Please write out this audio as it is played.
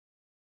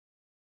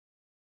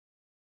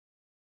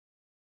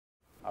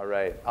All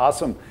right,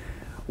 awesome.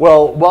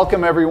 Well,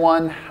 welcome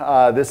everyone.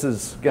 This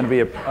is going to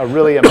be a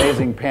really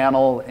amazing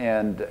panel,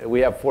 and we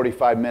have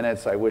 45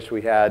 minutes. I wish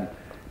we had,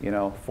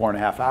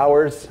 4.5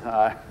 hours,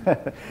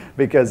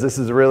 because this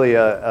is really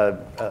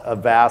a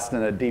vast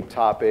and a deep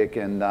topic,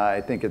 and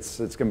I think it's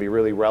going to be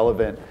really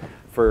relevant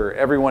for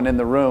everyone in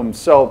the room.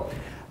 So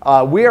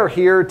we are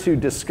here to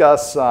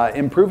discuss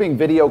improving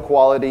video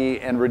quality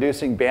and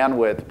reducing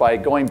bandwidth by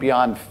going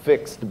beyond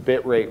fixed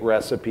bitrate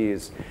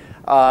recipes.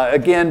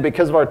 Again,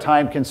 because of our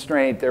time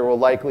constraint, there will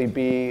likely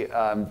be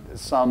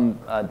some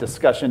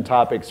discussion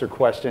topics or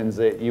questions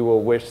that you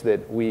will wish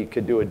that we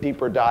could do a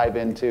deeper dive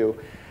into.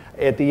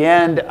 At the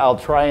end, I'll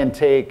try and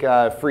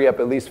free up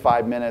at least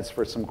 5 minutes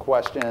for some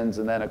questions,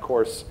 and then of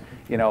course,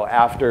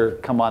 after,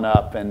 come on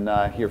up and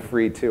you're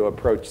free to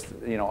approach,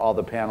 all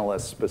the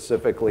panelists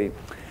specifically.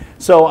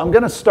 So I'm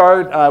going to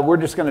start. We're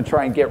just going to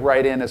try and get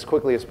right in as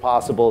quickly as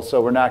possible.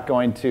 So we're not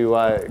going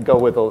to go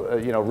with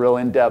real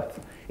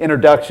in-depth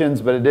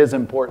introductions, but it is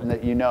important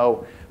that you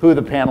know who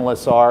the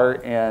panelists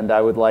are. And I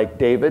would like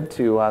David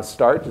to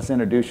start. Just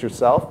introduce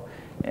yourself,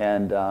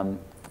 and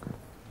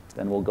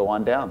then we'll go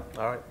on down.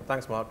 All right.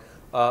 Thanks, Mark.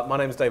 My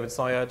name is David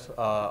Syed.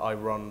 I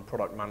run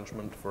product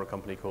management for a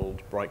company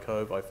called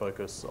Brightcove. I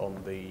focus on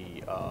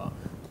the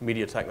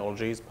media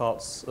technologies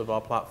parts of our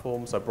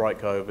platform. So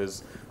Brightcove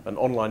is an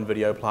online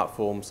video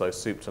platform, so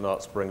soup to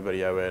nuts, bring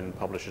video in,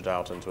 publish it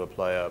out into a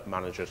player,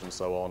 manage it, and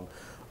so on.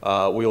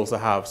 We also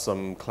have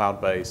some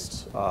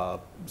cloud-based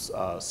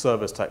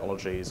service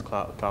technologies,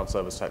 cloud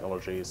service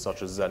technologies,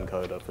 such as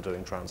Zencoder for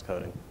doing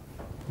transcoding.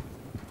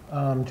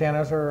 Jan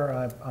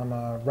Ozer, I'm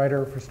a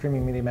writer for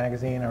Streaming Media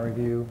Magazine. I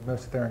review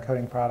most of their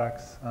encoding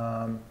products,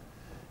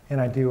 and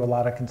I do a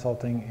lot of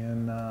consulting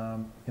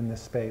in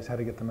this space, how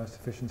to get the most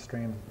efficient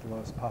stream, the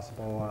lowest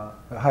possible,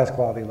 highest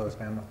quality, lowest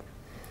bandwidth.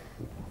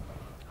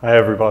 Hi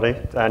everybody,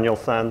 Daniel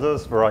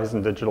Sanders,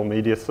 Verizon Digital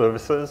Media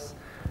Services.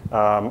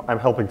 I'm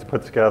helping to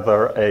put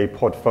together a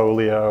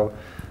portfolio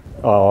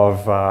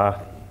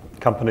of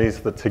companies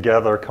that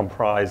together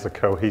comprise a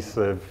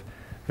cohesive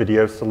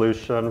video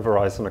solution.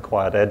 Verizon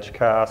acquired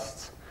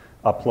Edgecast,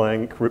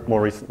 Uplink,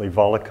 more recently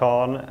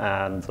Volacom,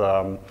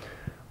 and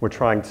we're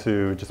trying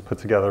to just put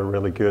together a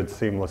really good,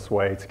 seamless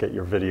way to get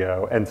your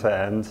video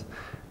end-to-end.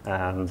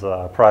 And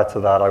prior to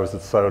that, I was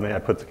at Sony. I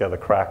put together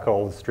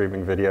Crackle, the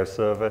streaming video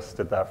service,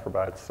 did that for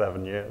about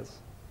 7 years.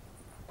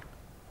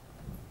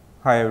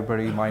 Hi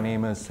everybody, my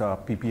name is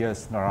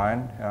PPS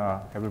Narayan.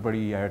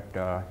 Everybody at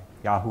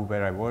Yahoo,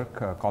 where I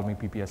work, call me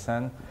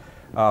PPSN.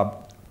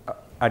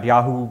 At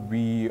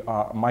Yahoo,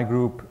 my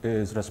group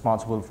is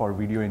responsible for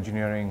video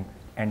engineering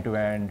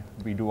end-to-end.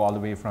 We do all the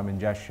way from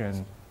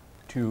ingestion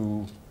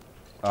to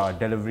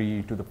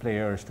delivery to the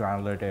players, to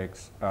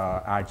analytics,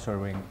 ad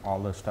serving, all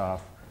the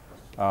stuff.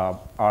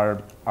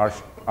 Our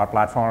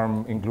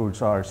platform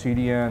includes our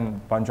CDN, a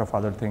bunch of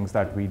other things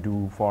that we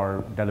do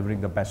for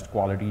delivering the best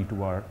quality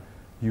to our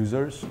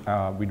users.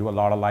 We do a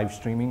lot of live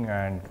streaming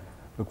and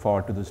look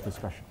forward to this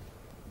discussion.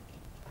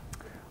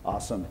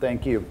 Awesome,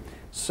 thank you.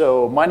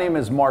 So my name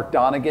is Mark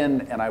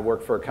Donnigan, and I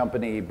work for a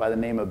company by the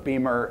name of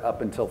Beamr.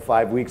 Up until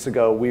 5 weeks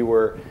ago, we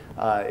were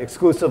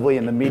exclusively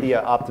in the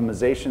media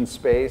optimization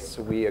space.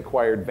 We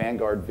acquired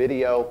Vanguard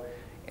Video,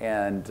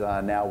 and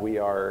now we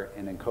are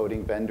an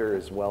encoding vendor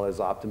as well as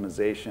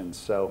optimization.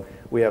 So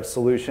we have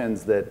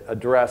solutions that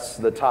address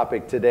the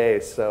topic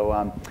today.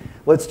 So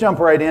let's jump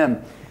right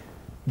in.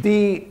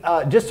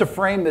 Just to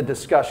frame the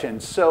discussion,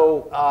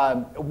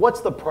 so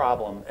what's the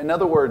problem? In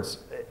other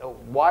words,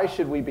 why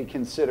should we be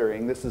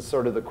considering, this is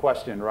sort of the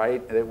question,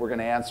 right, that we're going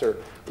to answer,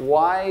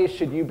 why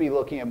should you be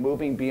looking at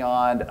moving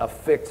beyond a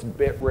fixed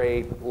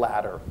bitrate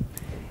ladder?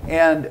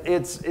 And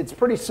it's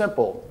pretty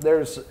simple.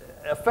 There's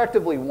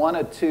effectively one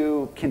of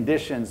two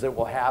conditions that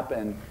will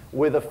happen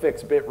with a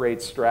fixed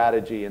bitrate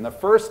strategy. And the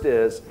first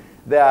is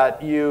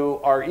that you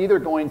are either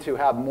going to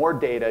have more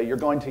data, you're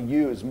going to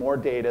use more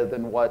data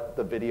than what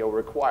the video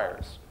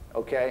requires,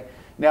 okay?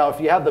 Now,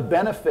 if you have the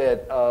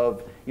benefit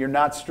of you're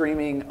not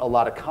streaming a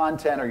lot of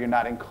content or you're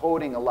not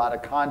encoding a lot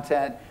of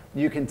content,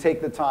 you can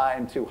take the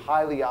time to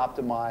highly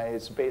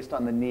optimize based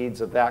on the needs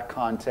of that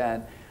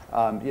content.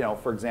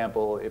 For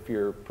example, if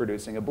you're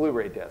producing a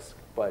Blu-ray disc,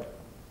 but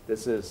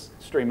this is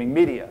streaming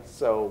media,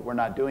 so we're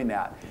not doing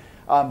that.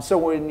 So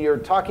when you're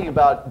talking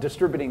about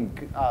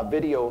distributing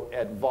video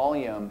at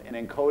volume and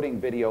encoding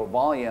video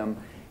volume,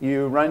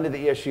 you run into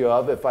the issue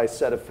of, if I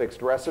set a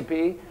fixed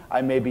recipe,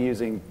 I may be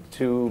using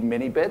too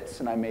many bits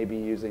and I may be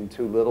using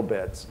too little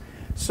bits.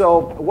 So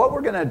what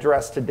we're going to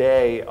address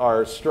today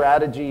are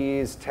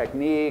strategies,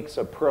 techniques,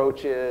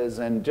 approaches,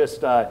 and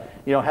just have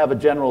a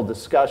general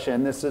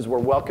discussion. We're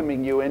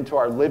welcoming you into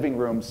our living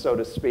room, so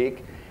to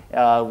speak,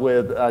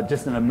 with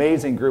just an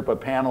amazing group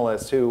of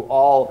panelists who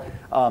all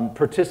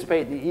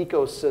participate in the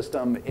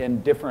ecosystem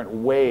in different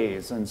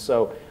ways. And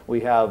so we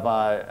have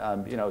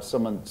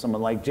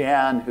someone like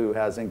Jan, who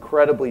has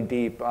incredibly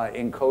deep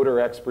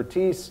encoder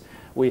expertise.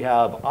 We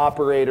have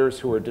operators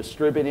who are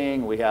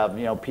distributing. We have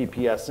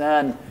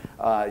PPSN,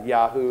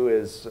 Yahoo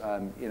is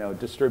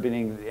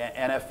distributing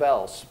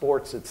NFL,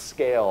 sports at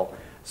scale.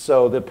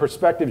 So the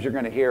perspectives you're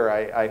going to hear,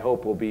 I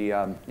hope, will be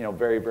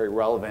very, very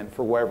relevant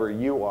for wherever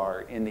you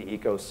are in the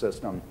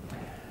ecosystem.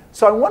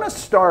 So I want to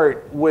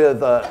start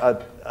with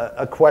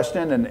a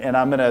question, and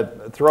I'm going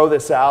to throw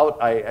this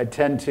out. I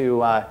tend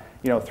to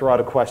throw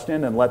out a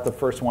question and let the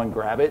first one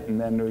grab it,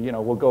 and then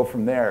we'll go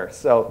from there.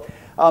 So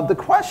the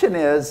question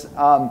is,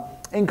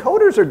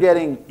 encoders are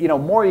getting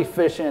more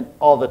efficient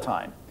all the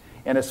time,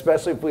 and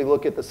especially if we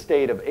look at the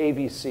state of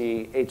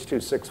AVC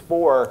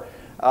H.264.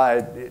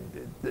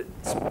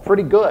 It's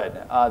pretty good.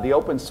 The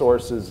open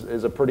source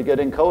is a pretty good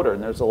encoder,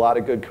 and there's a lot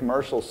of good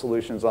commercial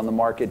solutions on the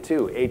market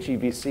too.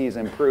 HEVC is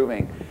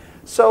improving.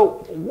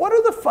 So what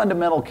are the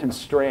fundamental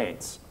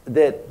constraints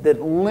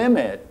that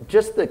limit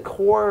just the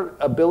core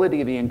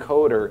ability of the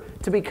encoder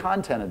to be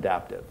content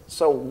adaptive?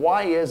 So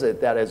why is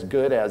it that as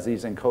good as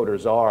these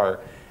encoders are,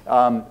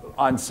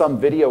 on some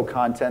video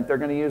content, they're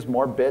going to use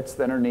more bits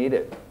than are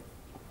needed?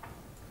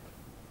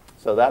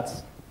 So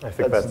that's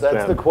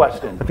the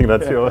question. I think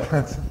that's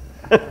yours.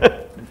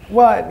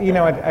 Well,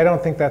 I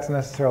don't think that's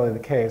necessarily the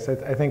case.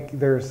 I think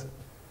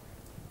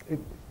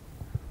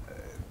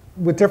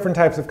with different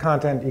types of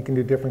content, you can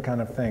do different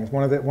kind of things.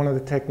 One of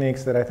the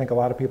techniques that I think a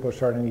lot of people are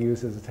starting to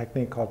use is a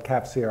technique called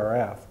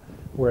CAP-CRF,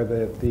 where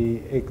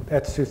the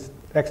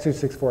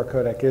X.264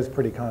 codec is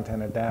pretty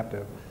content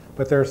adaptive.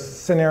 But there's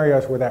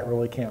scenarios where that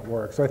really can't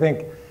work. So I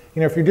think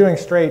if you're doing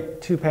straight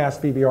 2-pass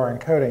VBR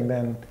encoding,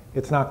 then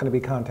it's not going to be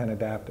content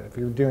adaptive. If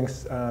you're doing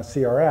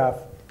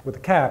CRF with a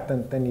cap,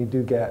 then you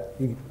do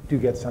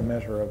get some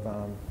measure of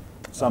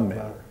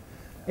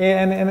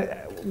And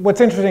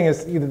what's interesting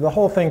is the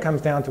whole thing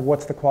comes down to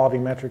what's the quality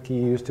metric you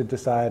use to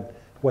decide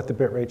what the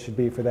bit rate should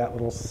be for that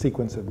little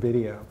sequence of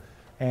video.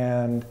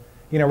 And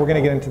we're going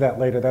to get into that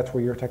later. That's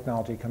where your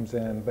technology comes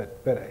in. But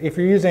if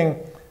you're using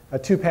a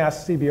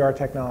 2-pass CBR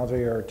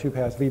technology or a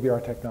 2-pass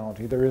VBR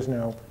technology, there is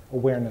no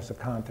awareness of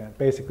content.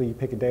 Basically, you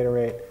pick a data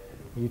rate,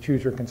 you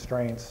choose your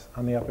constraints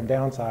on the up and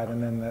down side,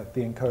 and then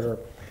the encoder,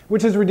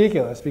 which is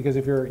ridiculous because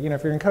if you're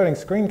encoding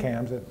screen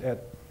cams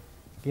at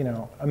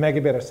a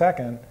megabit a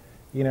second,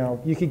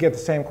 you could get the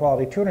same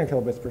quality 200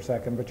 kilobits per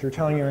second, but you're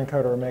telling your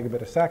encoder a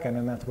megabit a second,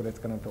 and that's what it's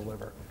going to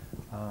deliver.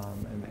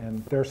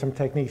 And there are some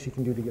techniques you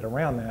can do to get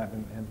around that,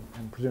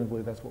 and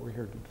presumably that's what we're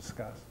here to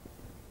discuss.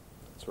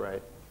 That's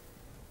right.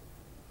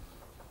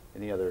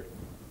 Any other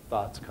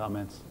thoughts,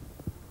 comments?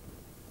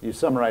 You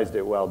summarized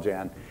it well,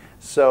 Jan.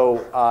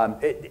 So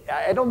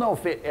I don't know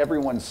if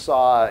everyone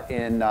saw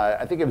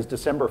I think it was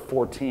December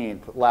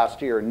 14th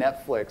last year,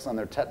 Netflix on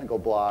their technical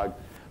blog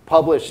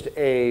published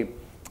a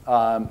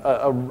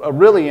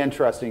really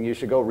interesting, you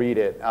should go read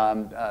it,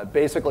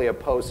 basically a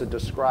post that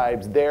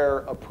describes their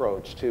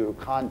approach to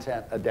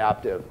content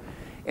adaptive.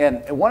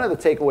 And one of the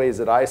takeaways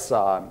that I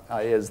saw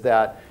is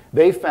that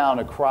they found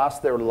across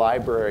their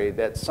library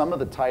that some of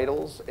the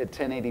titles at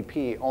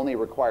 1080p only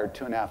required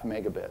 2.5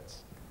 megabits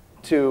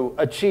to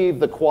achieve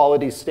the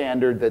quality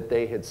standard that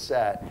they had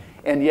set,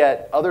 and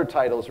yet other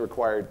titles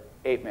required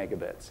 8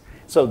 megabits.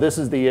 So this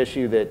is the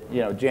issue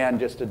that Jan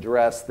just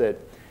addressed, that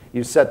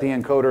you set the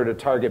encoder to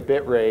target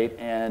bit rate,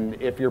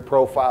 and if your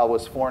profile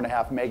was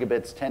 4.5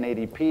 megabits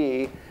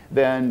 1080p,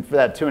 then for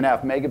that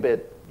 2.5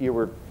 megabit, you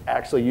were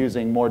actually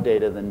using more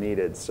data than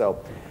needed.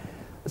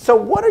 So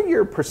what are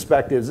your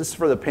perspectives? This is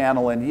for the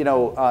panel, and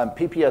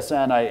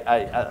PPSN,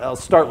 I'll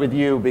start with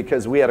you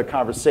because we had a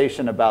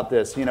conversation about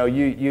this.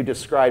 You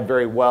described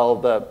very well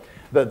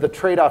the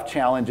trade-off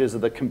challenges of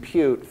the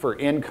compute for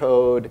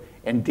encode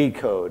and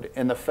decode,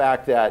 and the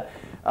fact that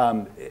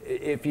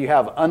if you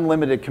have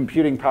unlimited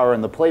computing power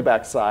on the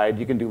playback side,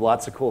 you can do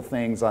lots of cool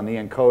things on the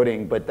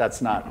encoding, but that's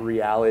not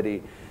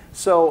reality.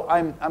 So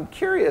I'm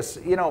curious,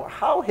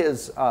 how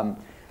has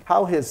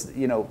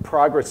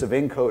progress of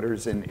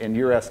encoders in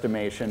your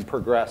estimation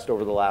progressed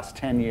over the last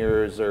 10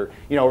 years or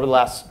over the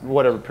last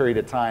whatever period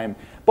of time,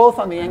 both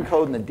on the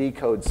encode and the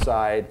decode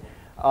side?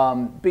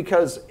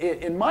 Because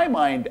in my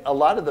mind, a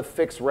lot of the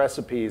fixed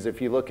recipes, if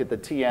you look at the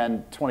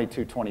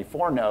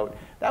TN2224 note,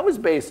 that was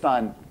based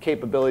on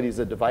capabilities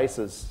of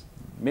devices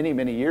many,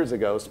 many years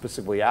ago,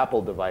 specifically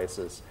Apple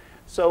devices.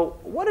 So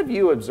what have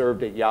you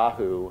observed at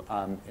Yahoo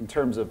in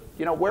terms of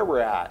where we're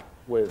at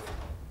with?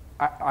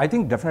 I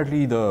think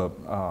definitely the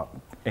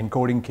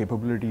encoding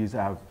capabilities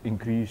have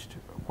increased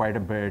quite a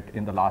bit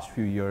in the last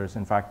few years.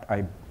 In fact,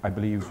 I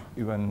believe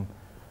even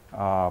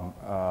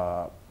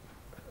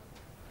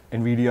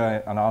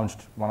NVIDIA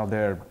announced one of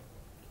their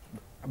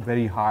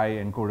very high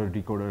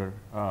encoder-decoder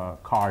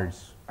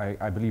cards,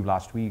 I believe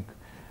last week.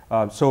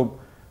 So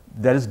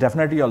there is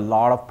definitely a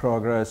lot of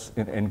progress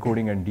in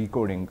encoding and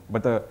decoding,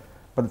 but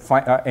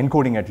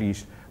encoding at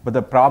least. But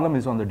the problem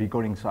is on the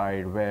decoding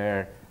side,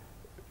 where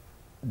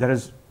there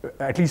is,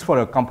 at least for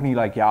a company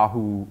like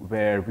Yahoo,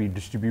 where we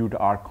distribute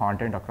our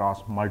content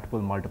across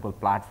multiple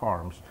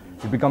platforms,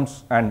 it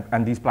becomes,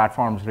 and these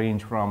platforms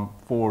range from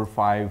 4,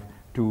 5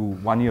 to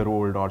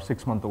 1-year-old or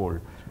 6-month-old.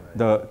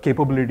 The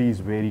capabilities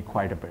vary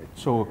quite a bit.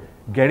 So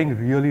getting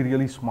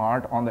really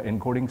smart on the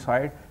encoding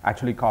side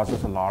actually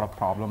causes a lot of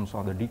problems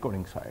on the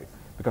decoding side,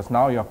 because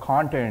now your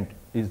content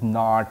is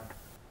not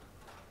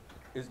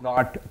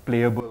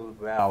playable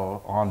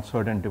well on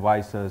certain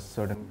devices,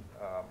 certain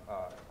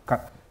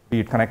be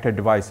it connected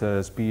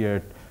devices, be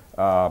it,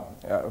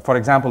 for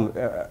example,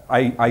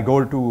 I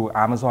go to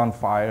Amazon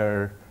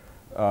Fire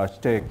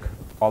Stick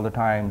all the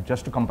time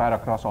just to compare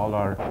across all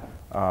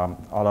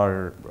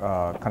our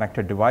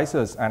connected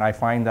devices, and I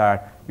find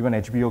that even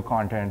HBO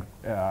content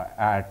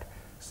at,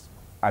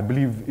 I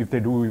believe if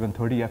they do even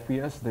 30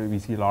 FPS, we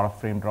see a lot of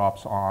frame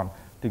drops on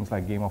things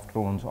like Game of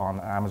Thrones on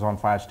Amazon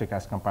Fire Stick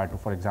as compared to,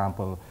 for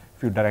example,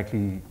 if you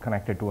directly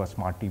connect it to a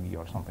smart TV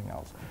or something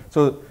else.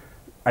 So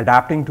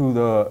adapting to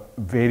the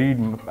varied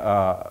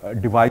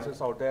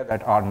devices out there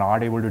that are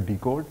not able to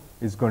decode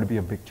is going to be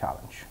a big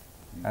challenge.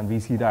 And we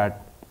see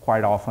that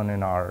quite often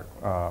in our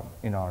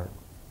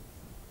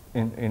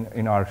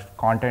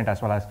content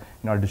as well as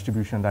in our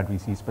distribution that we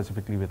see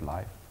specifically with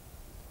live.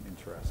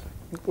 Interesting.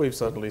 We've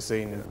certainly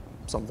seen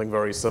something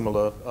very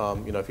similar.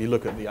 If you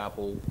look at the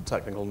Apple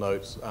technical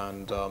notes,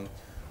 and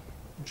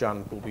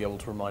Jan will be able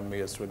to remind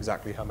me as to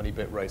exactly how many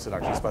bit rates it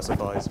actually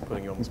specifies,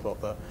 putting you on the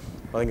spot there.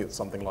 I think it's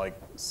something like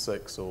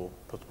 6 or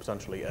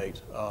potentially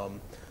 8.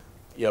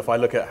 If I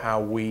look at how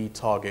we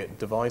target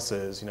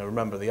devices,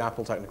 remember the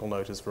Apple technical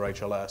note is for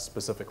HLS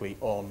specifically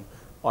on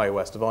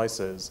iOS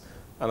devices,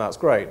 and that's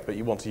great, but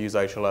you want to use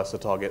HLS to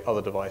target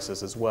other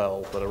devices as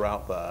well that are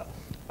out there.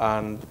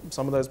 And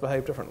some of those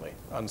behave differently.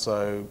 And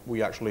so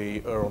we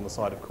actually are on the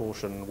side of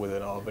caution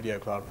within our Video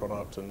Cloud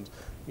product and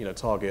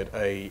target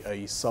a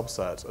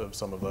subset of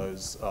some of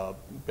those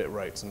bit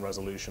rates and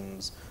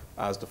resolutions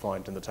as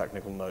defined in the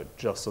technical note,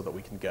 just so that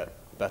we can get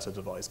better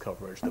device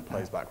coverage that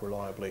plays back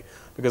reliably.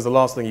 Because the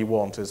last thing you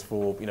want is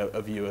for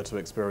a viewer to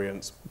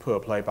experience poor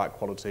playback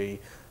quality.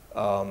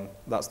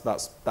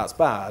 That's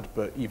bad,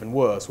 but even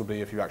worse would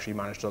be if you actually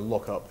manage to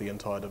lock up the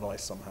entire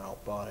device somehow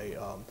by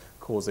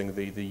causing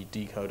the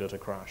decoder to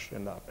crash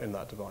in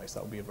that device.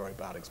 That would be a very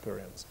bad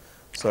experience.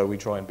 So we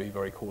try and be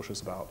very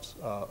cautious about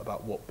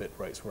what bit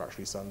rates we're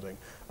actually sending.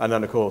 And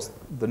then, of course,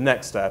 the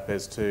next step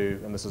is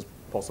to, and this is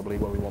possibly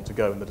where we want to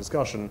go in the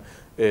discussion,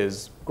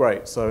 is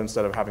great. So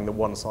instead of having the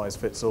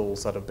one-size-fits-all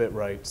set of bit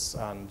rates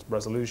and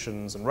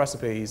resolutions and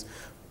recipes,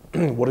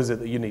 what is it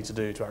that you need to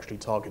do to actually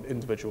target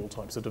individual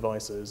types of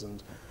devices,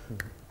 and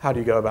how do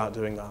you go about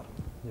doing that?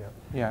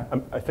 Yeah.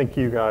 I think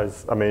you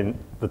guys,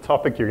 the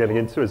topic you're getting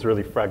into is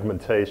really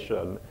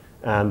fragmentation,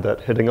 and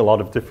that hitting a lot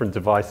of different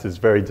devices is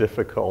very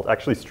difficult.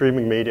 Actually,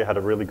 Streaming Media had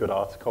a really good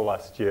article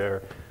last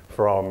year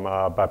from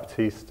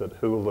Baptiste at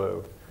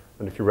Hulu,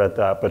 and if you read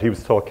that, but he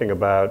was talking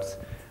about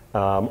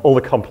all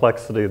the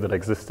complexity that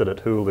existed at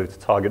Hulu to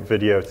target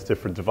video to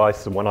different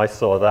devices. And when I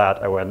saw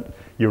that, I went,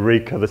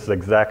 eureka, this is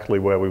exactly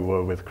where we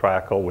were with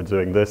Crackle. We're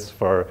doing this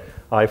for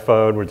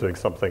iPhone, we're doing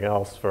something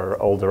else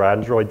for older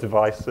Android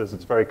devices.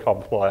 It's very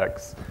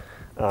complex.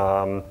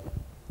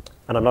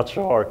 And I'm not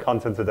sure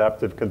Content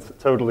Adaptive can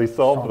totally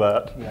solve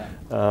that.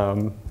 Yeah.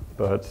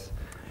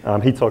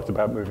 He talked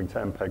about moving to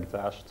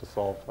MPEG-Dash to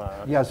solve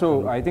that. Yeah,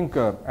 so I think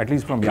at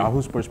least from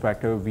Yahoo's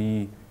perspective,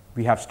 we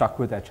have stuck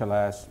with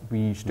HLS.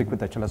 We stick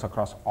with HLS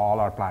across all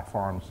our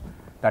platforms.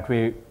 That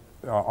way,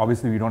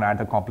 obviously, we don't add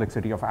the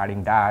complexity of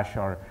adding Dash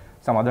or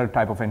some other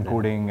type of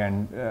encoding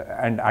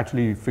and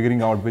actually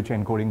figuring out which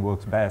encoding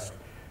works best.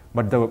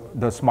 But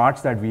the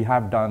smarts that we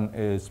have done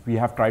is we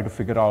have tried to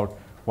figure out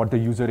what the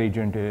user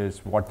agent is,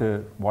 what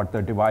the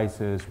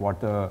device is, what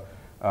the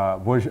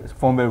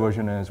firmware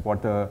version is,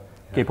 what the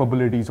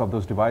capabilities of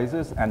those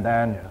devices, and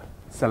then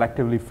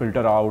selectively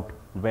filter out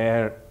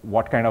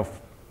what kind of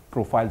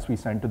profiles we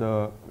send to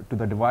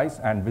the device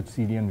and which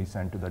CDN we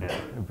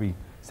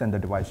send the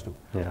device to.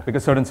 Yeah.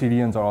 Because certain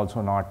CDNs are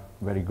also not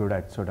very good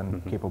at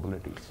certain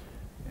capabilities.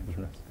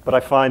 But I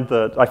found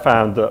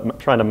that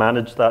trying to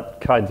manage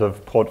that kind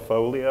of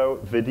portfolio,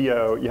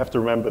 video, you have to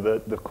remember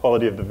that the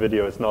quality of the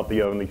video is not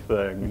the only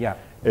thing. Yeah.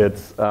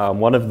 It's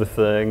one of the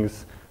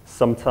things.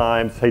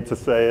 Sometimes, hate to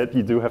say it,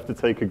 you do have to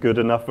take a good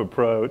enough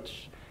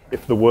approach.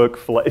 If you're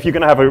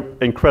going to have an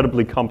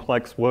incredibly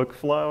complex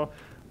workflow,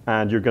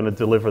 and you're going to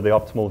deliver the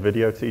optimal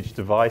video to each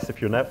device.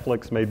 If you're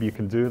Netflix, maybe you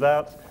can do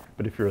that.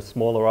 But if you're a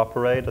smaller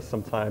operator,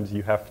 sometimes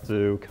you have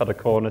to cut a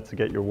corner to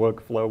get your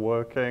workflow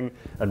working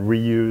and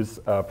reuse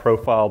a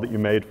profile that you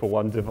made for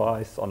one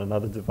device on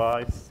another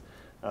device.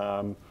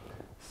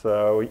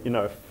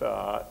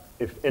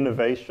 If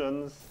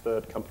innovations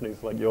that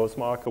companies like yours,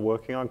 Mark, are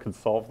working on can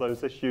solve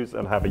those issues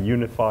and have a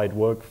unified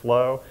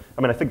workflow,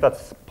 I think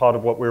that's part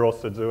of what we're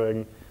also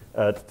doing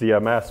at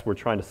DMS. We're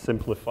trying to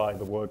simplify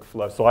the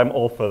workflow. So I'm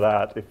all for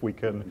that if we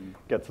can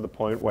get to the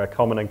point where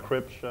common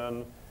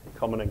encryption,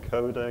 common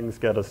encodings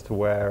get us to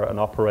where an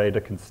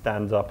operator can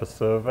stand up a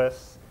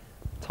service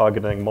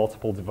targeting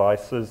multiple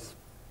devices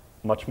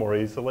much more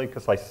easily,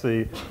 because I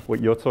see what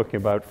you're talking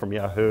about from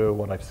Yahoo,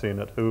 what I've seen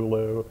at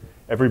Hulu.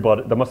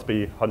 There must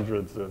be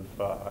hundreds of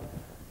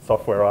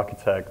software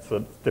architects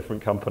at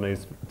different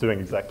companies doing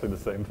exactly the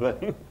same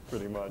thing,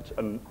 pretty much.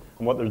 And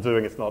what they're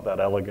doing is not that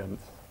elegant.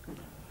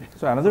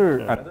 So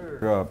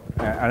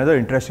another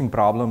interesting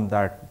problem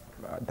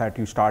that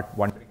you start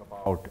wondering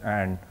about,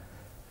 and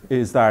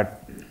is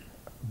that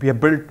we have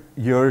built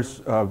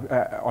years,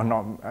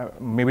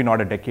 maybe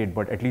not a decade,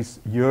 but at least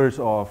years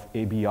of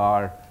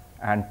ABR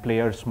and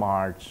player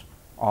smarts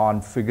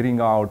on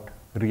figuring out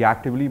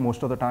reactively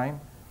most of the time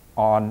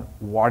on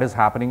what is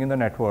happening in the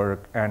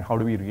network and how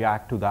do we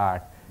react to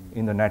that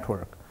in the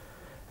network.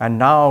 And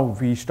now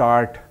we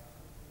start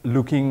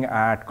looking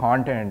at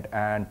content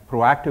and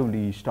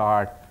proactively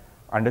start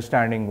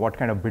understanding what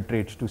kind of bit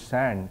rates to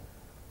send.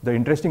 The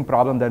interesting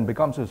problem then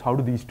becomes is how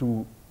do these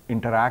two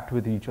interact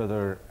with each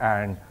other,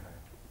 and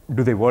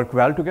do they work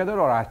well together,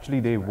 or actually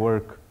they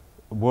work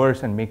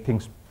worse and make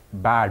things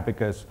bad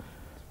because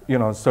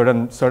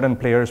certain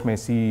players may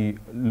see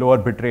lower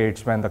bit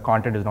rates when the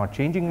content is not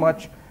changing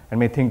much and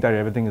may think that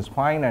everything is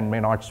fine and may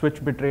not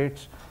switch bit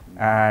rates,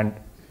 and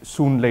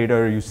soon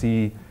later you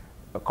see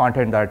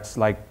content that's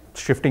like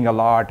shifting a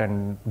lot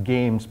and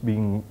games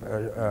being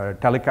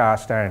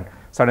telecast, and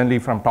suddenly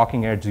from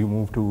talking heads you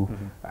move to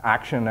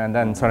action, and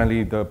then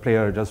suddenly the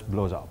player just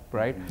blows up,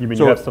 right? You mean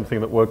you have something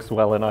that works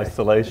well in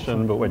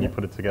isolation, but when you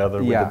put it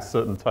together with a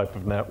certain type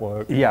of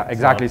network? Yeah,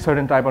 exactly.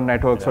 Certain type of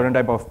network, certain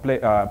type of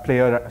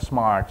player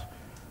smarts.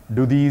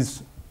 Do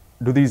these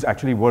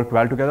actually work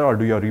well together, or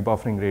do your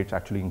rebuffering rates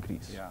actually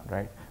increase,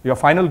 right? Your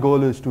final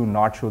goal is to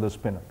not show the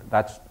spinner.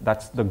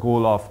 That's the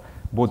goal of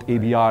both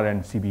ABR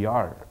and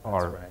CBR,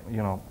 or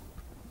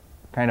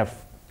kind of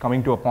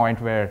coming to a point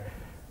where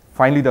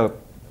finally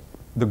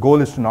the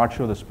goal is to not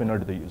show the spinner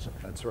to the user.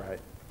 That's right.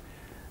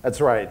 That's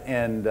right,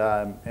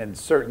 and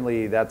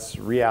certainly that's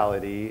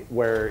reality,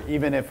 where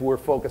even if we're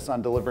focused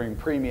on delivering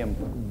premium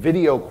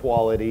video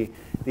quality,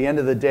 at the end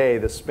of the day,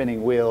 the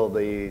spinning wheel,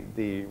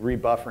 the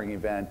rebuffering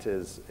event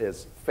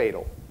is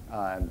fatal.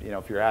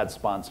 If you're ad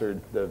sponsored,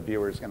 the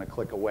viewer is going to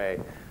click away.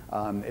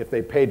 If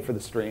they paid for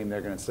the stream,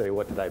 they're going to say,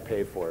 what did I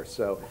pay for?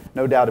 So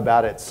no doubt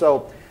about it.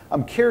 So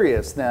I'm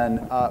curious then,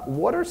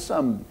 what are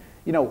some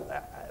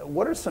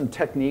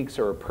techniques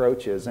or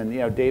approaches?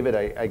 And David,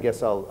 I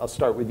guess I'll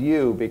start with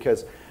you,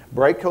 because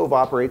Brightcove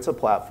operates a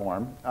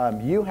platform.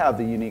 You have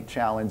the unique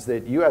challenge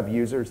that you have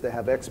users that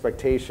have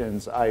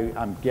expectations,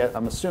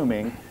 I'm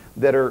assuming,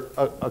 that are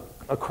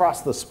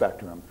across the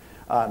spectrum,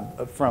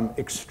 from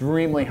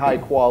extremely high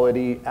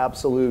quality,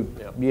 absolute,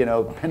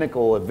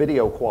 pinnacle of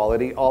video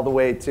quality, all the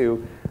way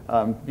to,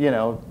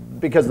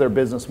 because their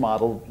business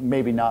model,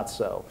 maybe not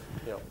so.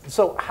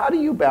 So how do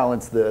you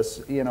balance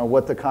this,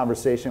 what the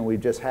conversation we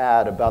just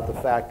had about the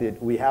fact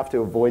that we have to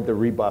avoid the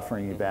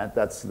rebuffering event,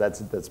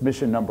 that's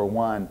mission number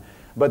one,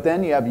 but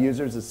then you have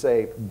users that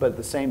say, but at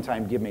the same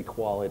time, give me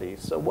quality.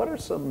 So what are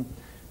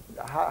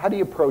how do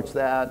you approach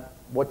that?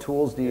 What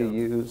tools do you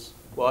use?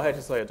 Well, I hate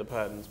to say it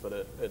depends, but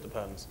it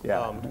depends.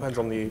 Yeah. Depends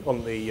on the.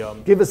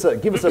 Give us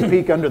a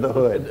peek under the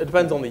hood. It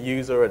depends on the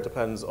user. It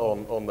depends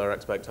on their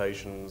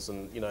expectations,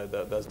 and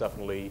there's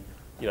definitely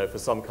for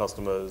some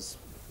customers,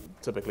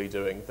 typically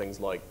doing things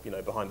like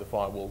behind the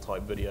firewall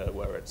type video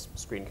where it's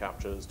screen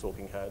captures,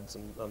 talking heads,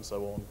 and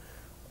so on.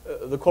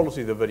 The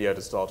quality of the video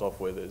to start off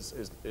with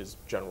is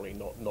generally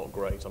not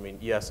great. I mean,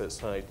 yes, it's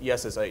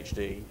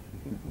HD,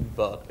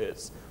 but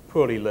it's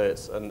poorly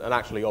lit, and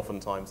actually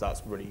oftentimes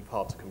that's really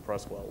hard to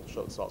compress well.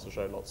 It starts to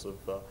show lots of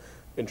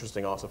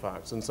interesting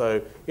artifacts. And so,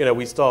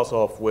 we start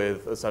off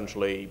with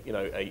essentially,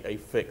 a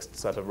fixed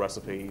set of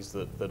recipes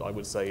that I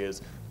would say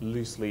is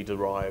loosely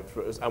derived,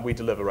 and we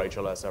deliver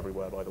HLS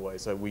everywhere, by the way.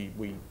 So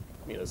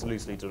it's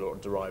loosely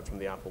derived from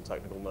the Apple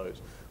technical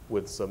note,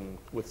 with some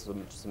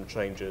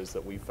changes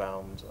that we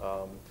found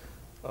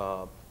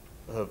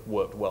have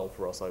worked well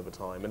for us over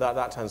time. And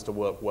that tends to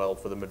work well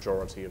for the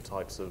majority of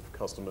types of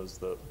customers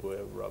that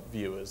we're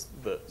viewers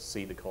that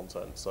see the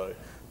content. So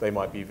they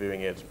might be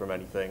viewing it from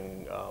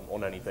anything,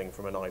 on anything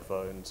from an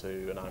iPhone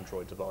to an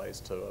Android device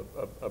to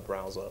a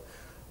browser.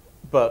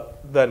 But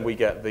then we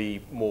get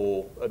the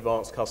more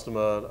advanced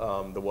customer,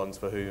 the ones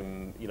for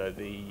whom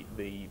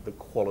the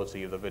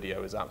quality of the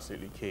video is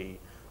absolutely key.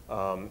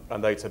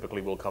 And they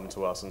typically will come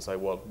to us and say,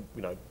 well,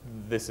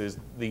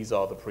 these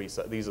are the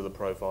preset, these are the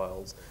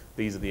profiles,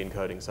 these are the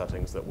encoding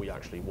settings that we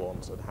actually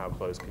want, and how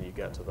close can you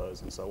get to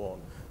those, and so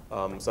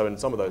on. So in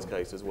some of those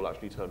cases, we'll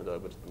actually turn it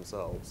over to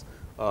themselves.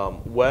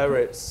 Where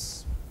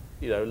it's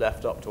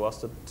left up to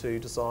us to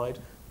decide,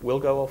 we'll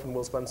go off and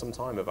we'll spend some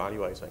time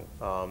evaluating,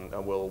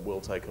 and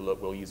we'll take a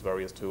look. We'll use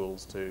various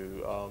tools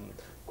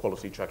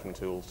quality checking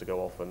tools to go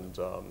off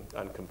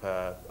and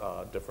compare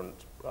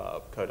different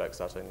codec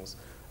settings.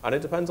 And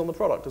it depends on the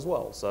product as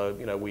well. So,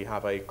 we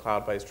have a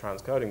cloud-based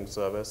transcoding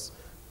service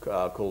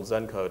called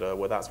Zencoder,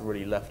 where that's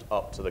really left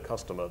up to the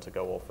customer to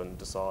go off and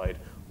decide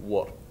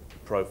what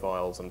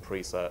profiles and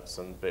presets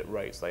and bit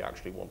rates they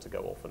actually want to go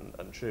off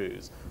and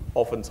choose.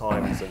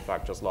 Oftentimes, in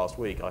fact, just last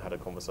week, I had a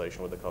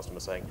conversation with a customer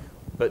saying,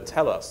 but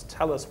tell us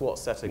what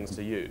settings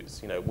to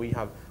use.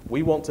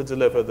 We want to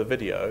deliver the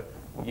video.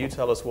 You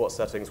tell us what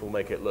settings will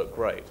make it look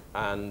great.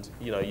 And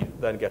you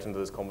then get into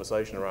this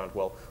conversation around,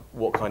 well,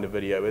 what kind of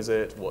video is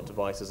it? What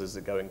devices is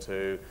it going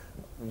to?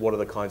 What are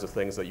the kinds of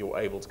things that you're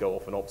able to go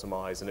off and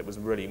optimize? And it was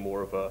really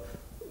more of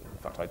a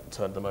fact, I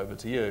turned them over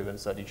to you and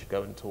said you should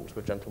go and talk to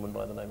a gentleman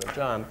by the name of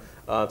Jan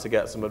to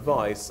get some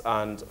advice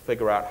and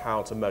figure out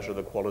how to measure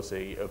the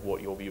quality of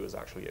what your viewers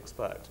actually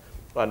expect.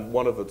 And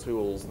one of the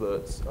tools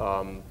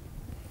that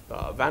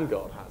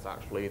Vanguard has,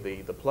 actually,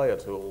 the player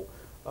tool,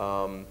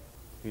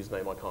 whose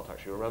name I can't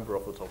actually remember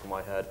off the top of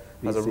my head,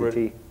 has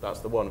that's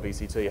the one,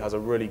 VCT, has a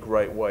really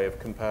great way of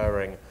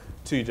comparing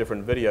two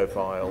different video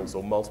files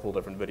or multiple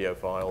different video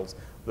files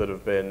that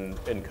have been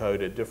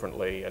encoded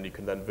differently, and you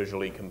can then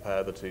visually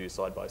compare the two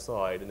side by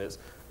side. And it's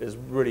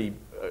really,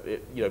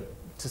 you know,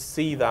 to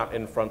see that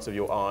in front of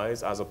your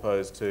eyes as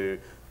opposed to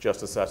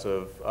just a set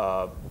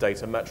of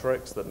data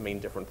metrics that mean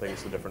different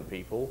things to different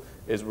people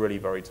is really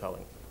very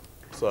telling.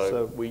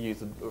 So we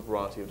use a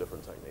variety of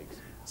different techniques.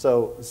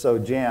 So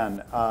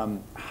Jan,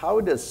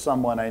 how does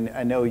someone,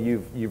 I know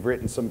you've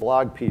written some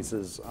blog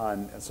pieces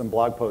on, some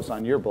blog posts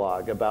on your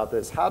blog about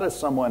this. How does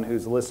someone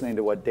who's listening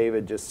to what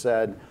David just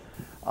said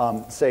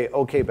say,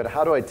 okay, but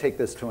how do I take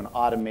this to an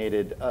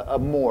automated, a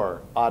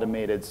more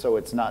automated, so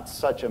it's not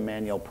such a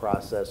manual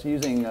process,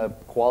 using a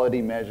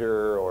quality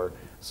measure or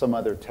some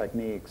other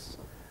techniques?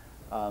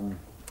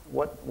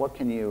 What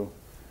can you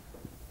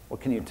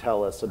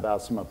tell us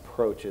about some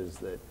approaches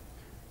that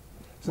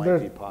might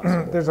be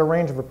possible? There's a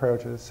range of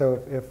approaches.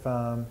 So if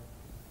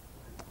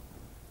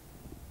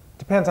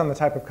depends on the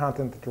type of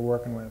content that you're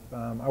working with.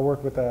 I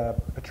worked with a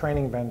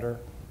training vendor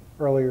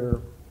earlier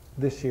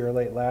this year,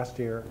 late last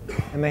year,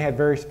 and they had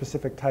very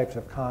specific types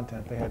of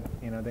content. They had,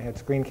 they had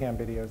screen cam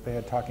videos, they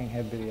had talking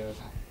head videos,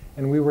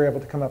 and we were able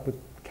to come up with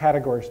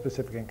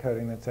category-specific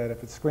encoding that said,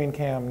 if it's screen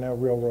cam, no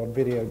real-world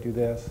video, do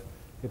this.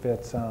 If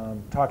it's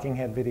talking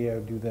head video,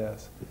 do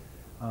this.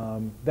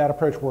 That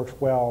approach works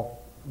well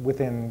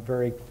within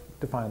very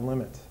defined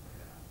limits.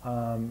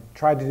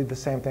 Tried to do the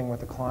same thing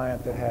with a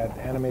client that had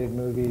animated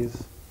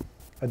movies,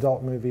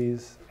 adult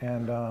movies,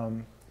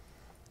 and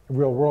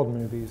real-world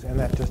movies, and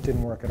that just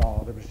didn't work at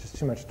all. There was just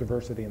too much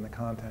diversity in the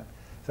content.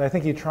 So I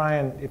think you try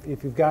and,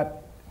 if you've got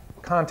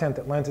content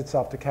that lends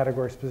itself to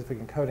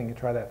category-specific encoding, you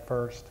try that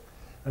first.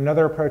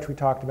 Another approach we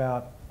talked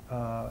about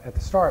at the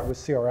start was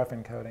CRF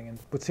encoding. And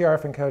with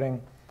CRF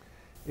encoding,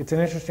 it's an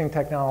interesting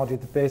technology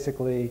that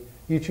basically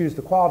you choose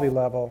the quality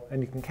level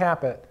and you can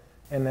cap it,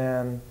 and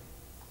then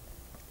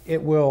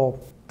it will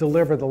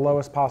deliver the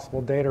lowest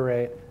possible data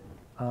rate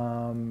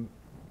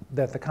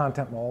that the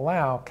content will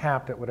allow,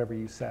 capped at whatever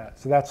you set.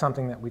 So that's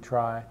something that we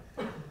try.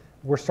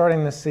 We're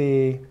starting to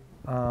see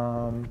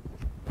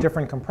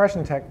different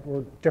compression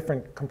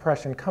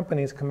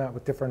companies come out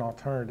with different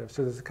alternatives.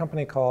 So there's a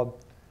company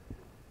called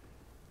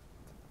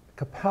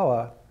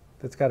Capella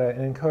that's got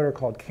an encoder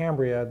called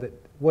Cambria that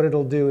what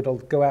it'll do, it'll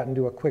go out and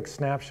do a quick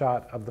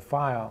snapshot of the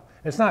file.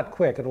 It's not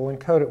quick, it'll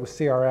encode it with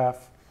CRF,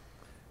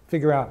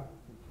 figure out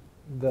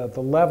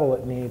the level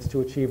it needs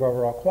to achieve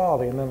overall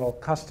quality, and then it'll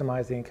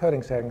customize the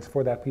encoding settings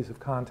for that piece of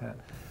content.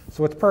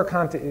 So it's per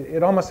content,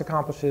 it almost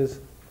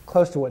accomplishes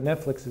close to what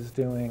Netflix is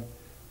doing,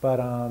 but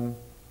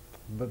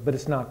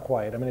it's not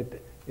quite. I mean,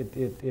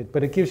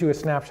 but it gives you a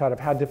snapshot of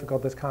how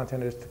difficult this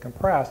content is to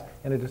compress,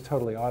 and it is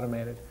totally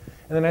automated.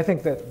 And then I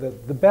think that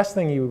the best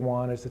thing you would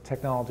want is a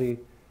technology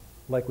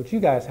like what you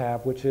guys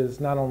have, which is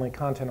not only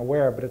content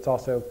aware, but it's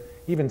also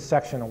even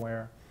section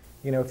aware.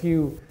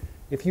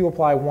 If you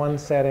apply one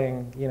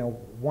setting,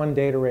 one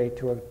data rate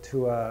to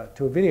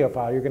a video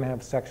file, you're going to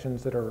have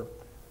sections that are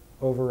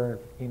over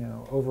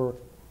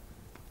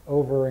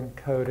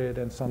encoded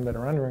and some that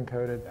are under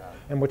encoded. Yeah.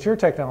 And what your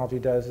technology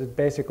does is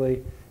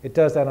basically it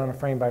does that on a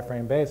frame by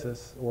frame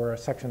basis or a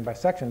section by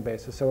section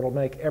basis. So it'll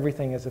make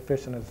everything as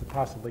efficient as it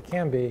possibly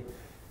can be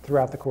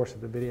throughout the course of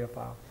the video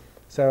file.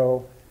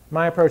 So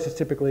my approach is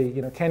typically,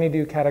 can you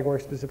do category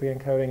specific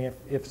encoding?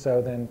 If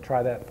so, then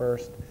try that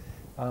first.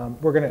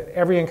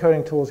 Every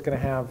encoding tool is going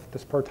to have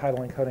this per title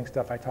encoding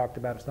stuff I talked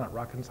about. It's not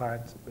rocket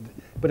science,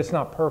 but it's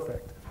not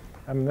perfect.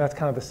 I mean, that's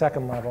kind of the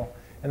second level.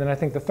 And then I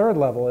think the third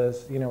level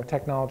is,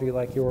 technology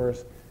like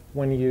yours,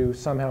 when you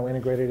somehow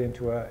integrate it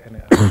into a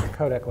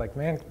codec like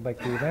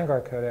the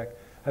Vanguard codec,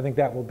 I think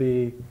that will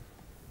be,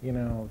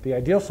 the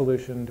ideal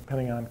solution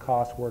depending on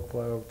cost,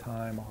 workflow,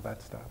 time, all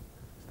that stuff.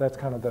 So that's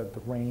kind of the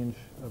range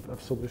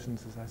of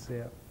solutions as I see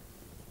it.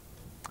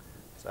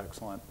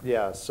 Excellent.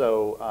 Yeah.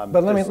 So,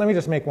 but let me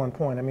just make one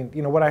point. I mean,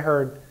 what I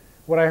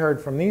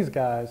heard from these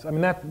guys. I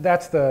mean,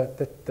 that's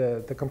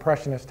the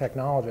compressionist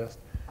technologist.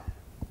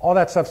 All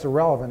that stuff's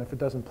irrelevant if it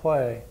doesn't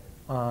play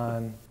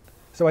on.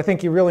 So I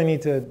think you really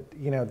need to,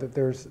 that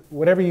there's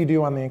whatever you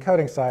do on the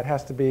encoding side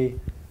has to be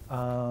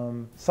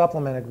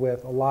supplemented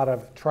with a lot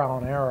of trial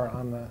and error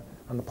on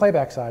the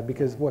playback side,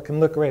 because what can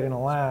look great in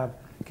a lab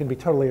can be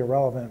totally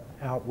irrelevant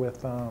out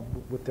with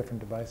different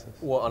devices.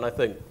 Well, and I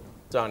think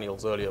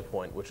Daniel's earlier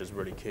point, which is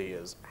really key,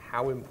 is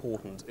how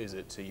important is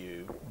it to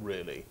you,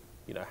 really?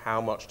 How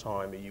much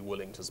time are you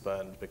willing to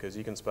spend? Because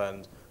you can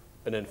spend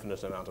an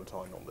infinite amount of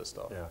time on this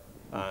stuff. Yeah.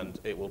 And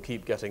it will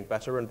keep getting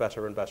better and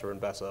better and better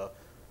and better.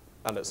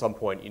 And at some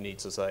point, you need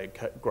to say,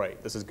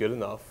 great, this is good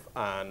enough.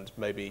 And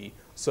maybe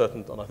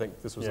and I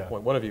think this was the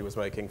point one of you was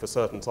making, for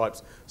certain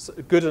types,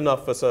 good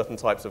enough for certain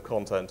types of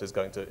content is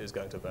going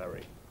to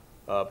vary.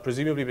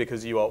 Presumably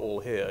because you are all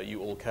here,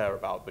 you all care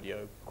about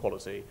video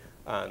quality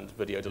and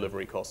video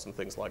delivery costs and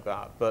things like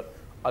that. But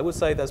I would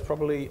say there's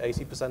probably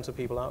 80% of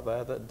people out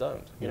there that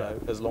don't. You know,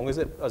 as long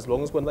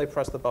as when they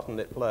press the button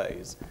it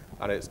plays,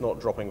 and it's not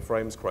dropping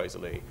frames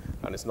crazily,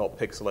 and it's not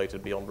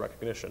pixelated beyond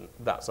recognition,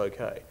 that's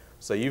okay.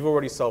 So you've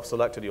already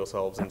self-selected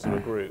yourselves into a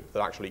group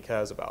that actually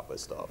cares about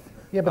this stuff.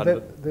 Yeah,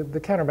 but the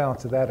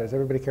counterbalance to that is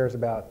everybody cares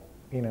about,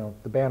 you know,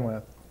 the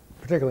bandwidth,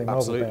 particularly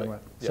mobile bandwidth.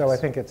 Yes. So I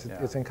think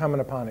it's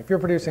incumbent upon, if you're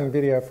producing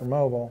video for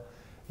mobile,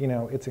 you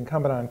know, it's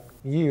incumbent on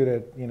you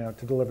to, you know,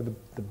 to deliver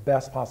the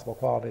best possible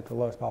quality at the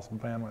lowest possible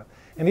bandwidth.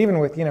 And even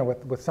with, you know,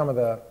 with some of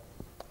the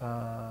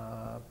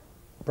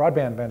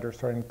broadband vendors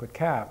starting to put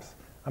caps,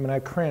 I mean, I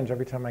cringe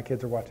every time my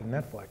kids are watching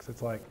Netflix.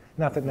 It's like,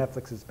 not that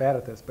Netflix is bad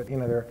at this, but, you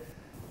know,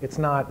 it's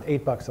not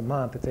 $8 a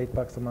month. It's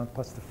 $8 a month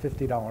plus the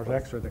 $50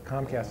 extra that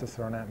Comcast has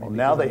thrown at me. Well,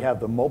 now they have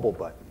the mobile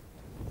button.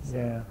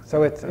 Yeah,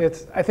 so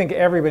it's. I think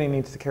everybody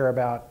needs to care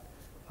about,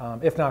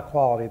 if not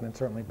quality, then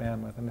certainly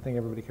bandwidth, and I think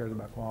everybody cares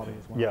about quality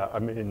as well. Yeah, I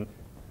mean,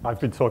 I've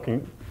been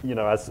talking, you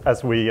know,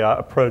 as we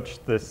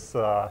approach this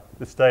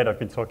date, I've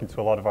been talking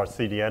to a lot of our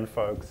CDN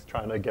folks,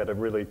 trying to get a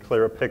really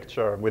clearer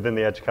picture within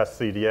the Edgecast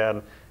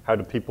CDN. How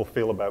do people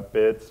feel about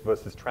bits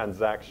versus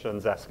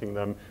transactions? Asking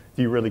them,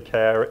 do you really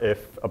care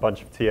if a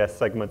bunch of TS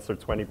segments are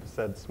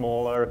 20%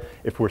 smaller,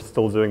 if we're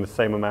still doing the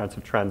same amount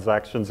of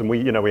transactions? And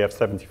we have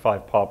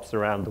 75 POPs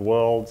around the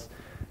world,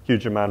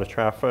 huge amount of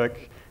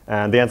traffic.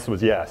 And the answer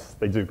was yes,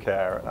 they do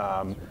care.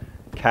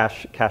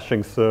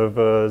 Caching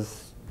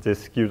servers,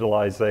 disk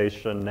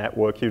utilization,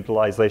 network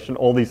utilization,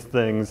 all these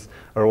things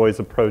are always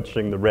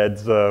approaching the red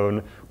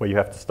zone where you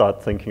have to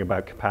start thinking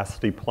about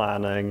capacity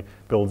planning,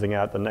 building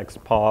out the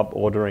next POP,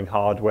 ordering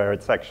hardware.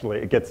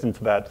 It gets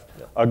into that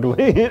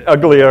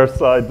uglier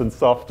side than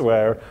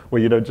software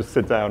where you don't just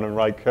sit down and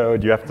write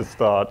code. You have to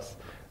start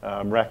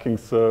racking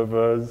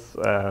servers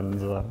and...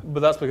 But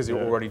that's because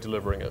you're already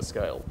delivering at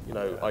scale. You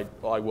know,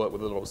 I work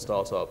with a lot of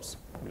startups,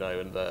 you know,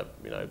 and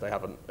they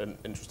have an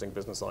interesting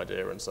business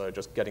idea, and so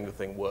just getting the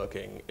thing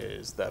working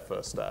is their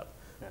first step.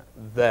 Yeah.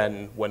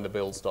 Then when the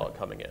builds start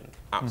coming in,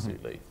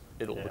 absolutely,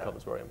 it all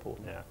becomes very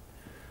important.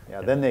 Yeah,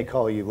 then they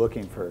call you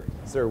looking for,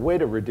 is there a way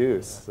to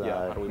reduce?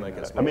 How do we make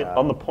it? I mean,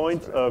 on the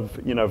point of,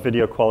 you know,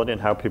 video quality and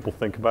how people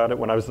think about it,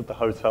 when I was at the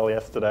hotel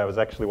yesterday, I was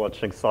actually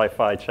watching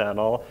Sci-Fi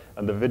Channel,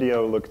 and the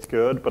video looked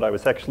good, but I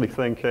was actually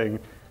thinking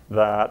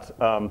that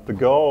the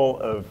goal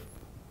of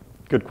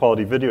good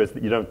quality video is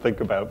that you don't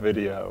think about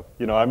video.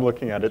 You know, I'm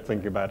looking at it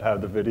thinking about how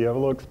the video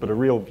looks, but a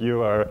real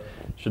viewer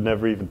should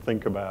never even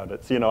think about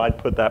it. So, you know, I'd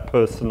put that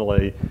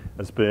personally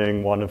as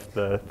being one of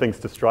the things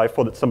to strive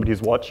for, that somebody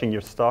who's watching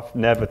your stuff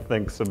never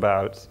thinks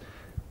about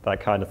that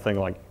kind of thing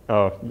like,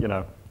 oh, you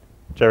know,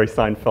 Jerry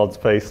Seinfeld's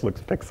face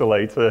looks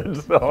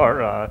pixelated,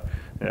 or,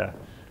 yeah.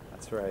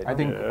 That's right. I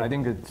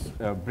think it's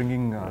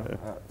bringing,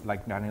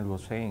 like Daniel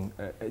was saying,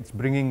 it's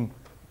bringing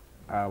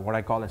what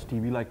I call as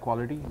TV-like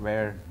quality,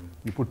 where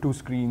you put two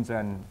screens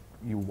and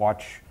you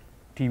watch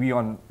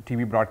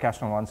TV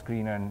broadcast on one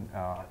screen and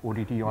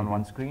OTT on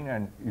one screen,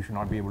 and you should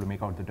not be able to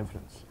make out the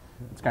difference.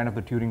 It's kind of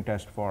the Turing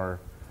test for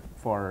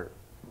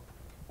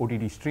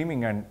OTT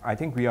streaming, and I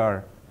think we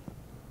are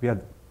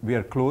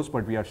close,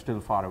 but we are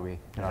still far away.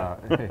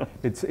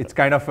 It's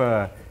kind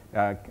of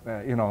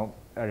you know,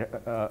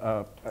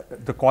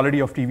 the quality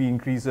of TV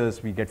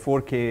increases. We get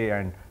 4K,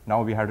 and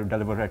now we have to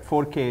deliver at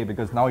 4K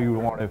because now you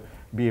want to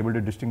be able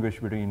to distinguish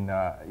between,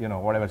 you know,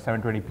 whatever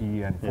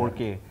 720p and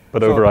 4K.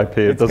 But so over IP,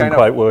 it doesn't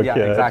quite work yet.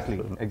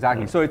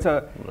 Exactly. So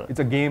it's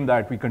a game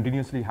that we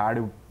continuously had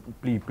to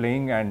be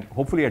playing, and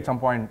hopefully at some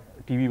point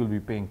TV will be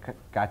playing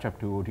catch up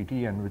to OTT,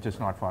 and which is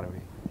not far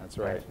away. That's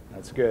right.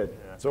 That's good.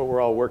 That's what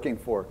we're all working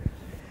for.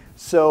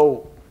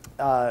 So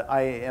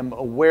I am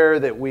aware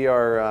that we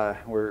are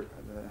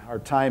our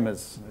time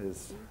is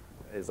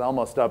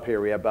almost up here.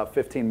 We have about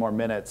 15 more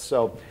minutes.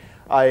 So.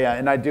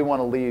 I do want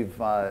to leave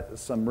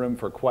some room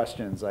for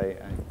questions.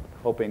 I'm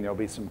hoping there'll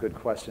be some good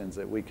questions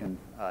that we can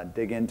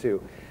dig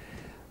into.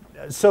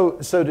 So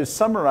to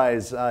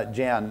summarize,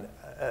 Jan,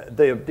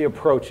 the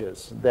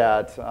approaches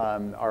that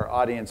our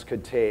audience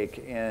could take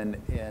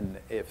in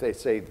if they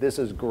say, this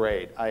is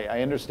great,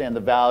 I understand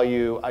the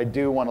value, I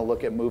do want to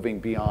look at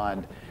moving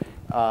beyond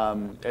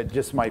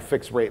just my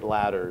fixed rate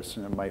ladders,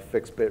 you know, my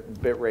fixed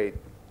bit rate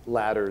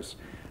ladders.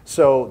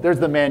 So there's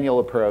the manual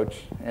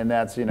approach, and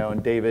that's, you know,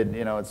 and David,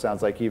 you know, it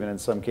sounds like even in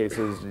some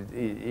cases,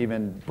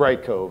 even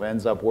Brightcove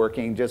ends up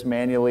working just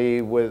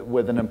manually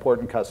with an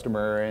important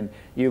customer, and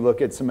you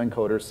look at some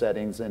encoder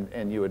settings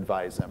and you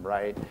advise them,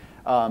 right?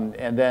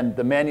 And then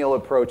the manual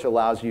approach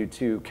allows you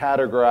to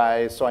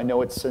categorize, so I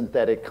know it's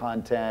synthetic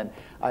content.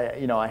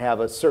 I have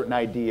a certain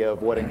idea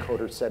of what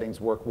encoder settings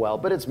work well,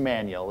 but it's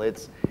manual.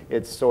 It's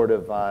sort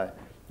of,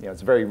 you know,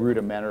 it's very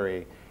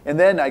rudimentary. And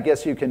then I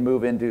guess you can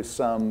move into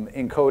some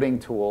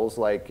encoding tools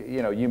like,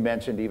 you know, you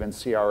mentioned even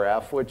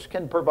CRF, which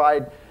can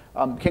provide,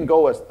 can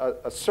go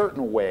a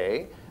certain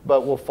way,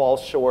 but will fall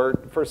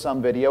short for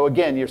some video.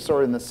 Again, you're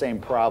sort of in the same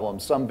problem.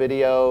 Some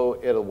video,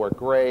 it'll work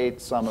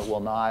great, some it will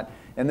not.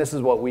 And this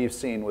is what we've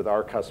seen with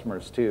our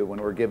customers too. When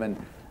we're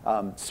given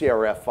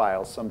CRF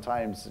files.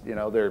 Sometimes, you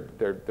know,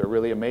 they're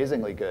really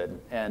amazingly good,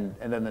 and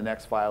then the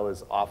next file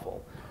is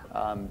awful.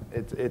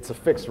 It's a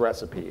fixed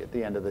recipe at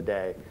the end of the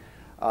day.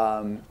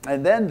 And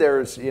then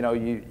there's, you know,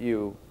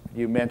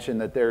 you mentioned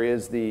that there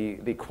is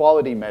the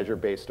quality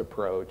measure-based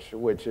approach,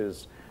 which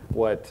is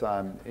what,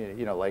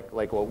 you know,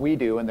 like what we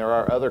do, and there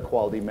are other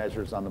quality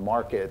measures on the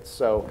market.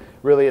 So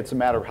really it's a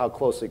matter of how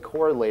closely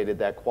correlated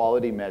that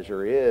quality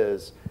measure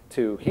is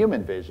to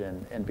human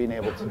vision and being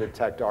able to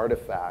detect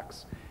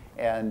artifacts.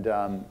 And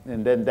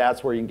then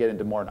that's where you can get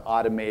into more an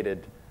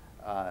automated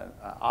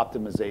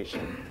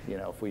optimization, you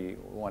know, if we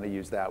want to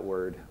use that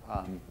word.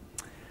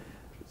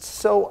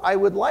 So I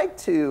would like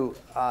to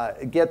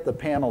get the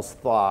panel's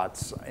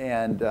thoughts,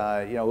 and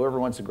you know, whoever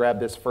wants to grab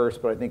this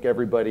first, but I think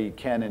everybody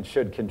can and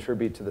should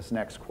contribute to this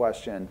next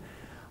question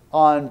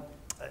on,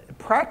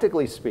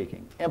 practically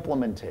speaking,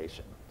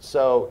 implementation.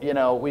 So, you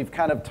know, we've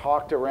kind of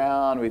talked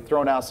around, we've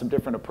thrown out some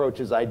different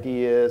approaches,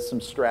 ideas,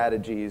 some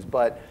strategies,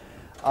 but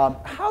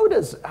how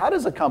does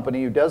a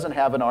company who doesn't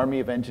have an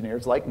army of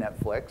engineers like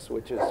Netflix,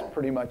 which is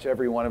pretty much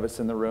every one of us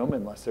in the room,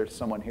 unless there's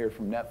someone here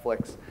from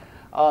Netflix,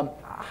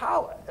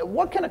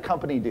 what can a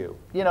company do?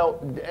 You know,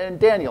 and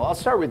Daniel, I'll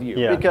start with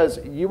you, because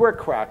you were at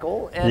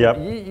Crackle,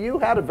 and you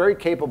had a very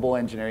capable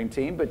engineering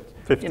team, but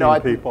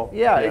 15 people.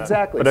 Yeah,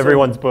 exactly. But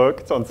everyone's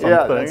booked on something.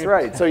 Yeah, that's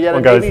right. So you had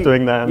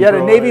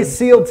a Navy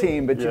SEAL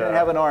team, but you didn't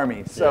have an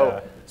army.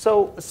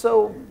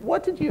 So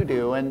what did you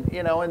do? And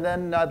you know, and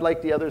then I'd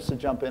like the others to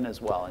jump in as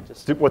well and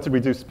just. What did we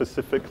do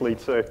specifically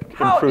to improve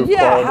quality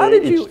how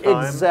did you each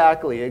time?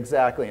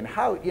 exactly? And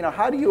how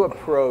do you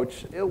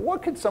approach?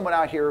 What could someone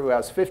out here who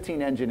has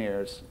 15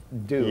 engineers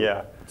do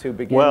to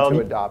begin to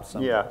adopt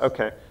something? Yeah.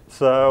 Okay.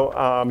 So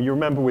you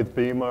remember with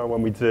Beamr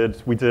when we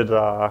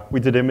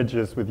did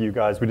images with you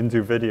guys. We didn't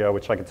do video,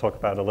 which I can talk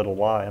about a little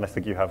while, and I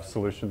think you have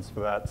solutions for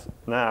that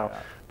now. Yeah.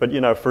 But you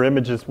know, for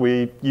images,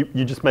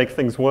 you just make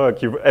things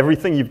work.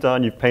 Everything you've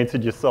done, you've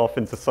painted yourself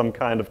into some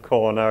kind of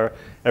corner.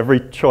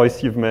 Every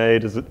choice you've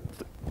made is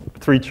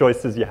 3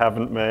 choices you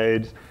haven't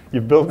made.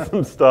 You've built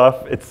some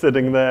stuff. It's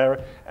sitting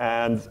there,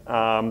 and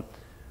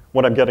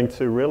what I'm getting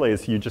to really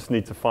is you just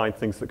need to find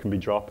things that can be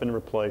drop-in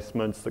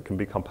replacements, that can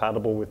be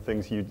compatible with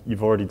things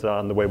you've already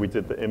done. The way we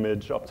did the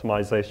image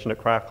optimization at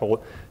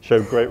Crackle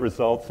showed great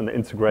results, and the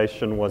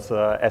integration was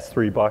a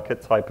S3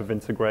 bucket type of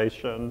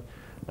integration.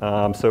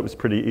 So it was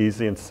pretty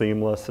easy and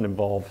seamless and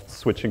involved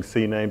switching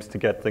CNAMEs to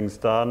get things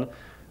done.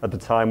 At the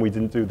time, we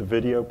didn't do the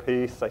video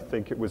piece. I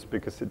think it was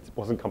because it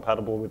wasn't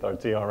compatible with our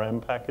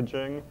DRM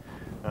packaging,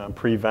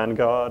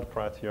 pre-Vanguard,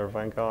 prior to your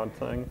Vanguard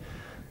thing.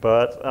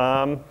 But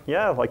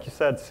yeah, like you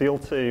said, SEAL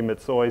team,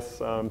 it's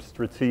always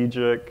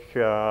strategic,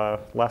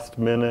 last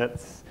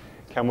minutes.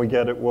 Can we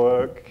get it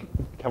work?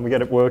 Can we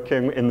get it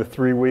working in the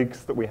 3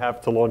 weeks that we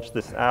have to launch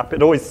this app?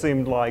 It always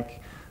seemed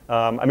like,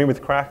 I mean,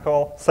 with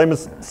Crackle, same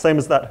as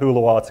that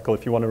Hulu article,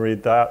 if you want to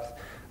read that.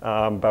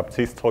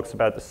 Baptiste talks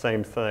about the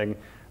same thing.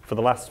 For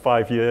the last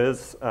 5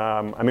 years,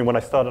 I mean, when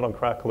I started on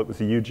Crackle, it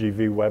was a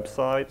UGV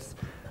website.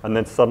 And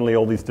then suddenly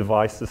all these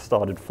devices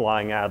started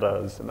flying at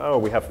us. And oh,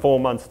 we have 4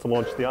 months to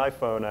launch the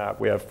iPhone app.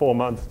 We have 4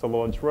 months to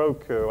launch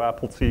Roku,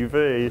 Apple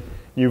TV,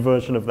 new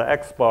version of the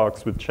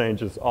Xbox with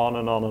changes on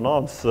and on and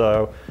on.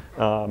 So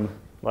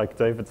like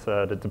David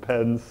said, it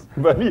depends.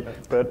 But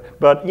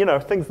you know,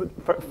 things that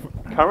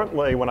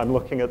currently when I'm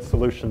looking at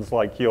solutions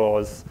like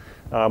yours,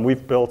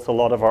 we've built a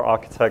lot of our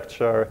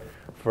architecture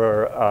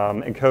for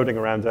encoding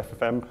around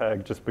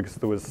FFmpeg just because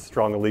there was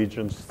strong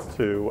allegiance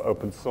to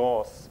open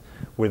source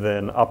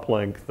within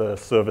Uplink, the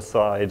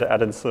server-side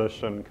ad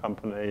insertion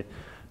company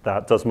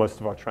that does most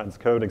of our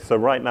transcoding. So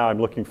right now I'm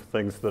looking for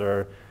things that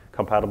are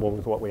compatible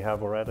with what we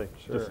have already.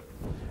 Sure.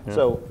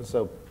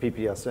 So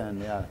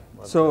PPSN, yeah.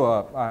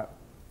 So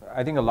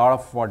I think a lot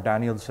of what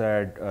Daniel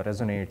said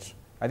resonates.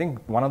 I think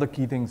one of the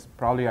key things,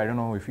 probably, I don't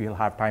know if we'll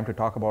have time to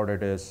talk about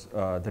it, is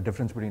the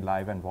difference between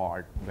live and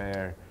VOD,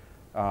 where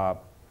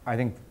I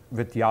think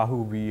with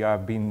Yahoo, we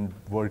have been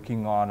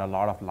working on a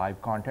lot of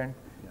live content.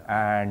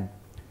 And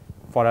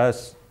for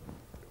us,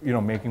 you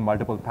know, making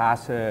multiple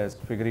passes,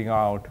 figuring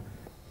out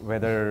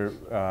whether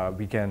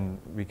we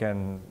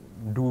can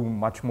do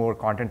much more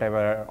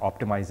content-aware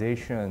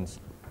optimizations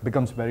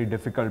becomes very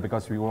difficult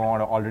because we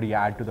want to already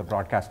add to the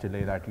broadcast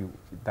delay that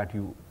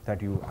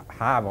you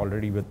have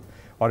already with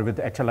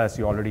HLS.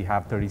 You already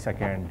have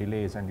 30-second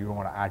delays, and you don't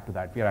want to add to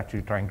that. We are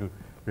actually trying to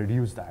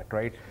reduce that,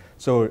 right?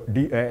 So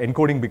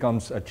encoding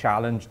becomes a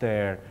challenge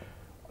there.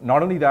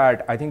 Not only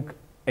that, I think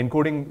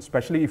encoding,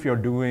 especially if you're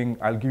doing,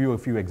 I'll give you a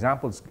few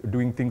examples,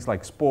 doing things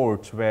like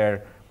sports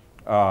where,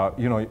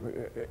 you know,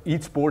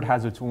 each sport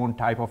has its own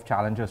type of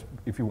challenges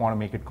if you want to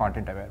make it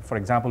content aware. For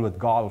example, with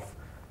golf,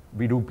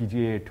 we do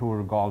PGA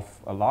Tour golf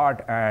a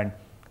lot, and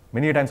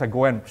many times I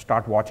go and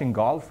start watching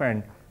golf,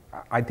 and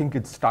I think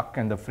it's stuck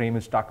and the frame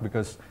is stuck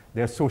because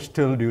they're so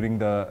still during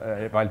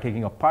the, while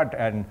taking a putt,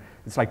 and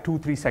it's like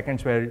 2-3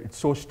 seconds where it's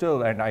so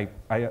still, and I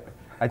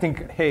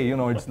think, hey, you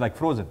know, it's like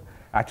frozen.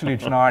 Actually,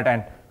 it's not,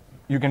 and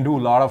you can do a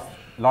lot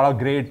of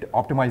great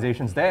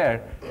optimizations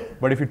there,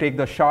 but if you take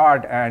the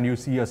shot and you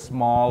see a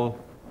small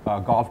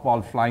a golf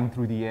ball flying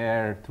through the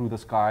air, through the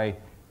sky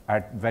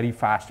at very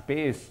fast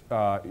pace,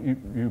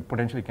 you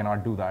potentially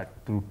cannot do that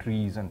through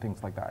trees and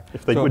things like that.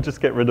 If they would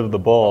just get rid of the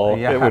ball,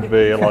 it would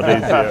be a lot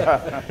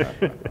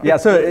easier. Yeah,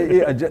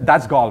 so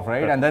that's golf,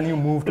 right? And then you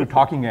move to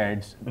talking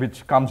heads,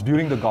 which comes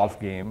during the golf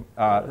game.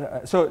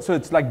 So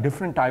it's like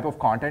different type of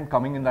content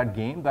coming in that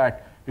game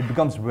that it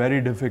becomes very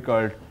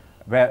difficult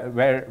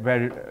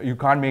where you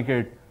can't make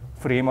it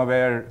frame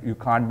aware, you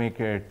can't make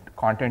it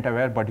content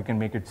aware, but you can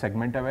make it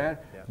segment aware.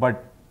 Yeah.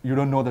 But you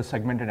don't know the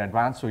segment in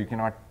advance, so you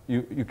cannot.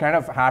 You kind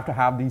of have to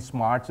have these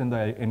smarts in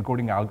the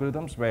encoding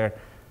algorithms where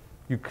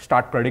you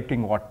start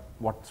predicting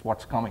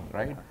what's coming,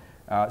 right?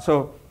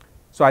 So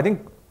I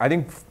think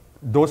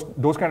those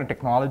kind of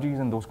technologies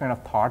and those kind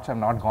of thoughts have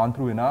not gone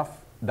through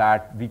enough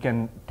that we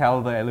can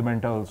tell the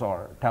elementals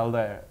or tell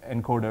the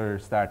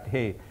encoders that,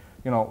 hey,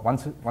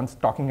 once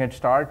talking heads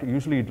start,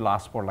 usually it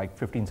lasts for like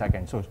 15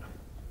 seconds. So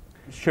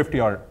shift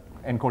your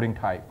encoding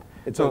type.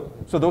 So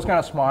those kind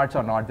of smarts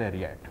are not there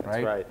yet, right?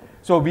 That's right.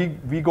 So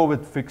we go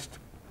with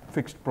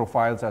fixed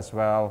profiles as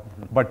well,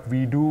 but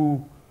we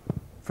do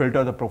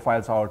filter the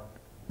profiles out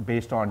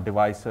based on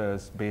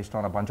devices, based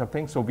on a bunch of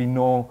things. So we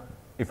know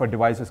if a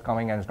device is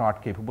coming and is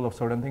not capable of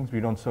certain things, we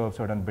don't serve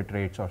certain bit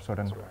rates or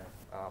certain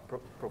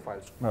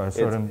profiles,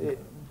 certain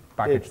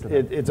package to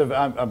them.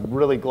 I'm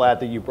really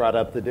glad that you brought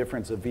up the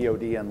difference of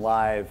VOD and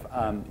live.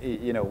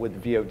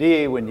 With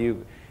VOD, when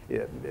you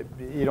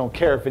don't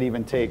care if it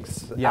even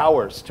takes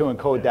hours to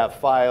encode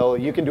that file.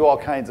 You can do all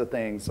kinds of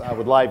things.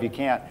 With live, you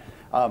can't.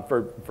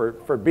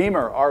 For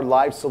Beamr, our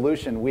live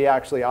solution, we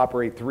actually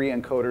operate 3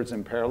 encoders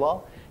in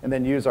parallel and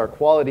then use our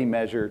quality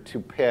measure to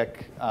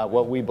pick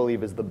what we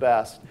believe is the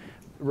best. It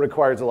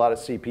requires a lot of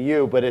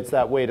CPU, but it's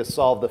that way to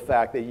solve the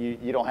fact that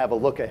you don't have a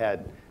look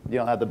ahead. You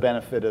don't have the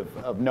benefit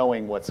of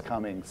knowing what's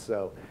coming.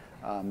 So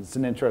it's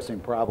an interesting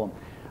problem.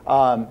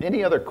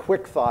 Any other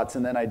quick thoughts?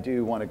 And then I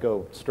do want to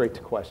go straight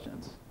to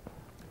questions.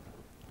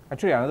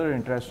 Actually, another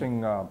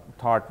interesting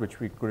thought which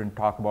we couldn't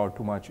talk about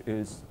too much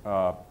is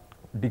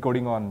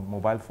decoding on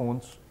mobile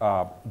phones.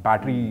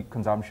 Battery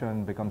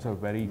consumption becomes a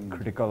very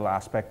critical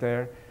aspect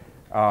there,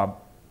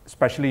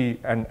 especially,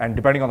 and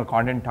depending on the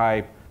content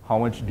type, how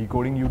much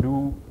decoding you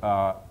do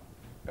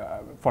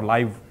for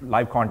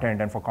live content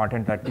and for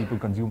content that people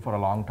consume for a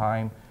long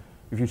time.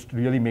 If you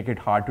really make it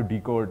hard to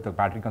decode, the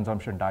battery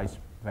consumption dies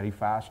very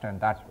fast, and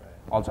that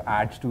also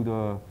adds to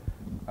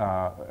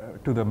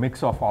the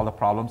mix of all the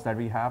problems that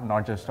we have,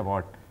 not just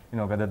about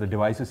whether the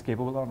device is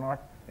capable or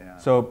not. Yeah.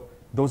 So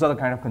those are the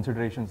kind of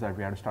considerations that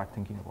we have to start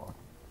thinking about.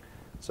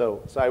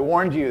 So I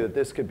warned you that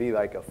this could be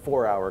like a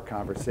 4-hour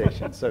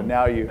conversation. So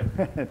now you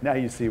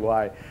see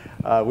why.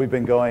 We've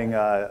been going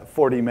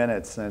 40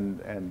 minutes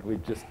and we're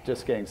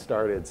just getting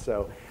started.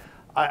 So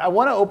I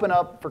want to open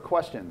up for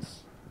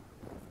questions.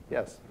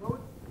 Yes. What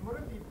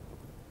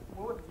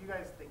would you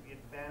guys think the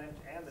advantage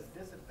and the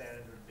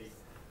disadvantage would be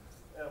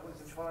when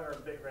controlling our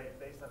bit rate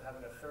based on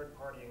having a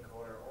third-party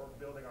encoder or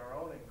building our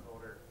own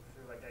encoder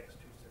through like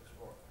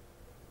X264?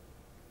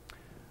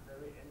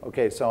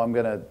 Okay, so I'm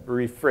going to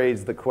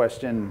rephrase the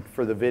question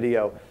for the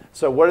video.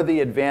 So what are the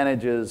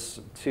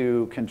advantages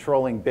to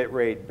controlling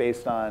bitrate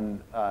based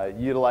on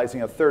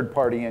utilizing a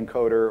third-party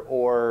encoder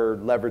or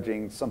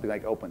leveraging something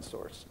like open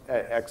source,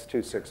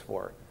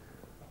 X264?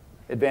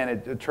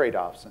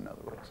 Trade-offs, in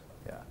other words.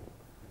 Yeah.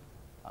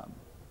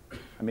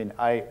 I mean,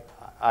 I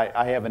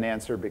have an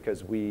answer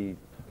because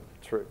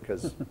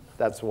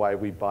that's why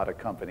we bought a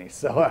company.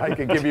 So I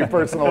can give you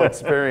personal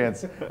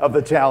experience of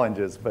the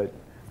challenges, but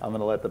I'm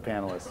going to let the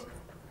panelists.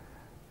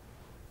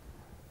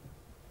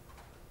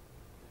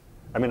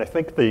 I mean, I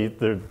think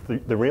the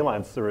real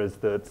answer is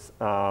that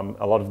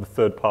a lot of the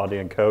third-party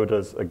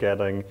encoders are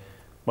getting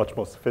much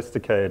more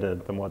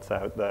sophisticated than what's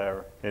out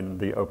there in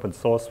the open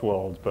source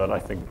world. But I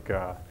think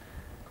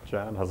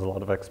Jan has a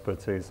lot of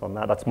expertise on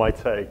that. That's my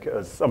take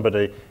as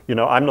somebody,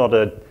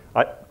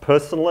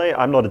 personally,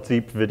 I'm not a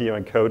deep video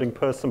encoding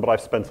person, but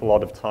I've spent a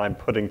lot of time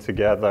putting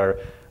together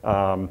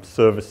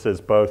services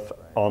both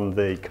on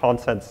the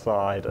content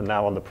side and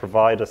now on the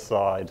provider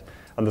side.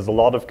 And there's a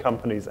lot of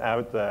companies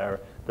out there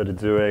that are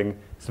doing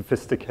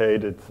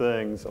sophisticated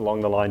things along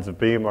the lines of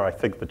Beamr. I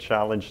think the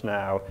challenge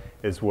now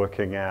is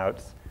working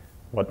out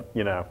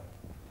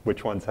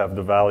which ones have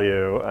the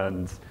value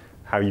and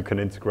how you can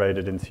integrate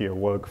it into your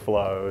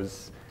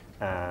workflows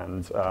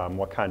and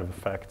what kind of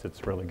effect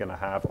it's really going to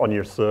have on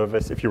your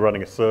service. If you're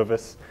running a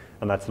service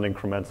and that's an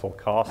incremental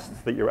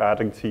cost that you're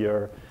adding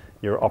to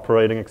your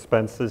operating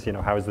expenses,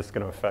 how is this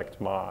going to affect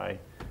my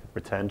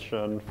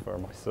retention for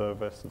my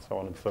service and so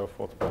on and so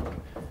forth.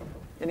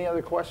 Any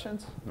other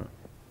questions? No.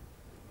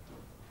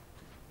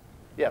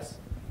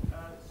 Yes.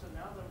 So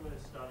now that we're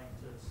starting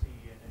to see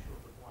initial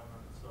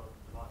deployments of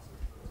devices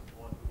that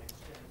support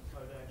next-gen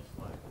codecs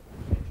like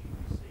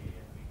GPC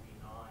and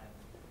VP9,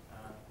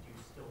 do you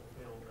still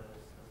feel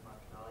there's as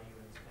much value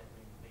in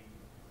spending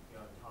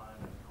the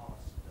time and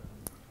cost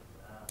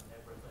and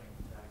everything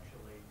to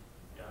actually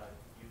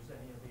use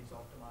any of these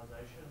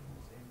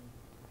optimizations in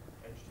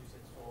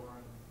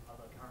H.264 and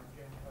other current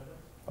gen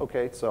codecs?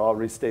 Okay, so I'll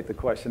restate the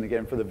question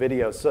again for the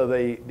video. So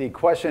the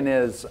question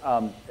is,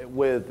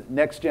 with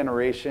next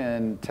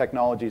generation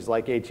technologies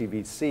like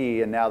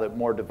HEVC, and now that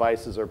more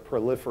devices are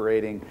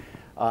proliferating,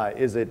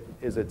 is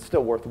it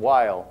still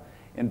worthwhile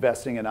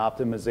investing in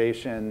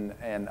optimization,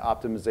 and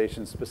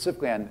optimization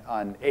specifically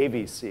on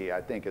AVC, I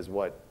think is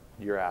what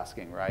you're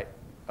asking, right?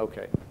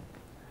 Okay.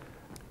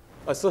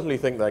 I certainly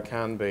think there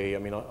can be. I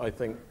mean, I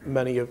think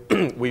many of,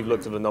 we've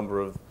looked at a number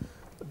of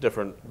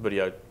different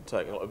video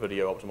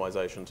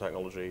optimization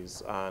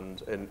technologies,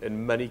 and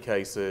in many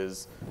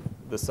cases,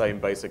 the same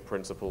basic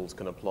principles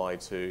can apply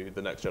to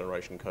the next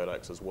generation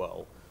codecs as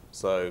well.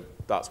 So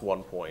that's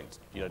one point.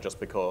 You know,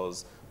 just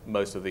because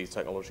most of these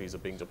technologies are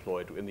being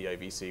deployed in the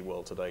AVC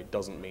world today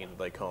doesn't mean that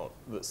they can't,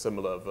 that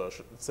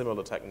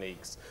similar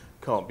techniques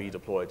can't be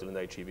deployed in an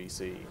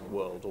HEVC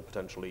world, or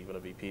potentially even a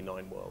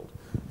VP9 world.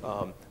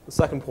 The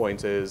second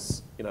point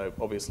is, you know,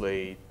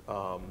 obviously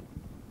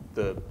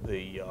the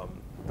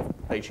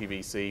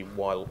HEVC,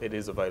 while it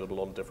is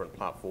available on different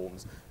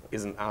platforms,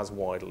 isn't as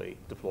widely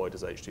deployed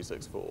as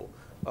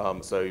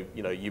H.264. So,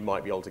 you know, you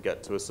might be able to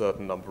get to a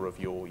certain number of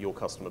your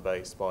customer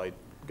base by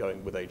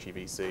going with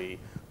HEVC,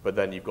 but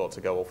then you've got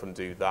to go off and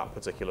do that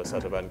particular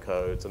set of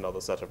encodes,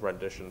 another set of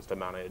renditions to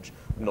manage,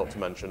 not to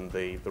mention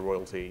the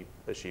royalty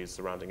issues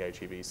surrounding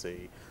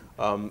HEVC.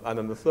 And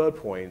then the third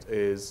point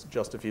is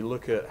just if you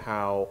look at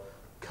how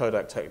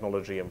codec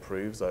technology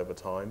improves over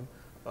time,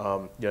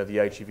 you know, the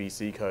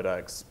HEVC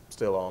codecs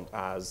still aren't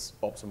as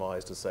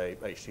optimized as, say,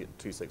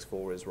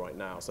 H.264 is right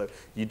now. So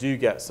you do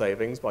get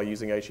savings by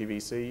using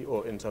HEVC,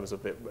 or in terms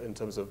of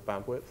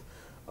bandwidth,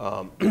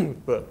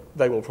 but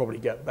they will probably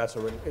get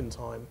better in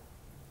time.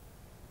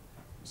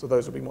 So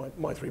those would be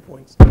my 3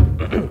 points.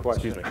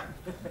 Excuse me.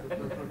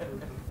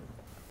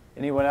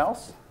 Anyone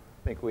else?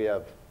 I think we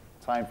have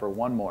time for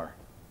one more.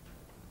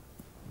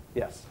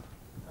 Yes.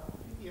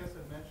 PPS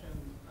had mentioned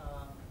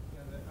you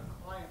know, that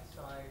a client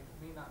side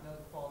may not know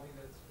the quality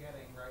that it's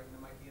getting, right? And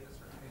it might be at a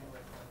certain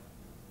bandwidth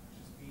and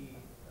just be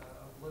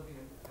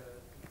oblivious to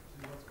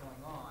what's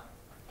going on.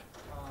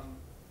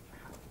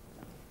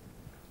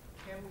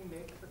 Can we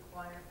make the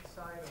client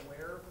side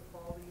aware of the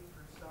quality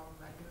through some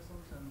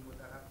mechanisms, and would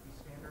that have to be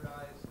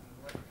standardized? And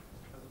what,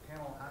 as a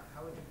panel,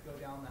 how would you go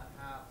down that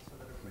path so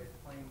that everybody's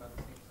playing by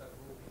the same set of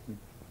rules?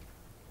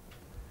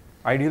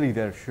 Ideally,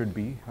 there should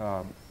be.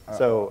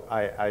 So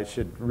I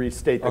should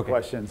restate the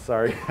question,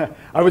 sorry.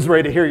 I was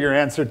ready to hear your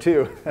answer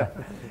too.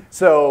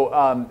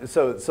 So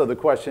the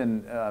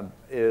question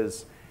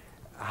is,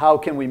 how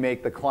can we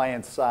make the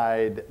client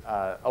side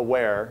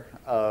aware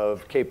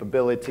of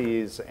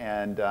capabilities?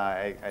 And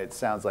it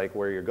sounds like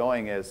where you're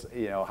going is,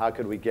 you know, how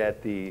could we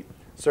get the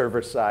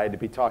server side to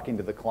be talking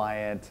to the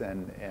client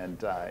and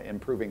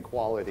improving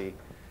quality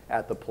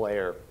at the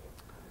player?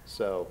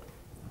 So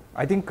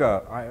I think,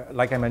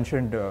 like I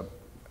mentioned,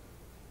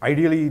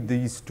 ideally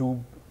these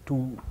two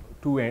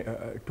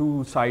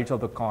sides of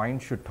the coin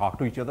should talk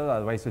to each other,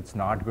 otherwise it's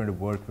not going to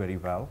work very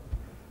well,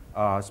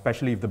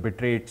 especially if the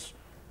bit rates,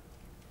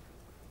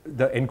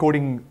 the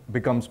encoding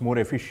becomes more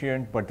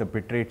efficient, but the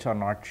bit rates are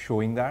not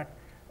showing that.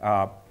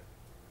 I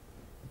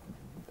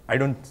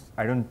don't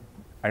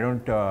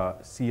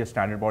see a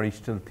standard body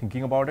still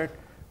thinking about it.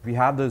 We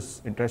have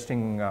this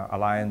interesting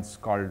alliance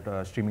called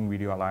Streaming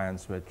Video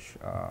Alliance, which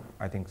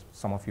I think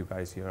some of you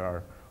guys here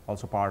are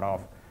also part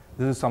of.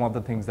 This is some of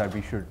the things that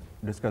we should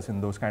discuss in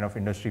those kind of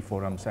industry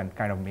forums and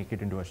kind of make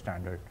it into a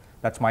standard.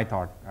 That's my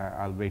thought.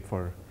 I'll wait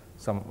for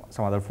some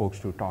other folks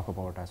to talk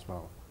about as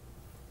well.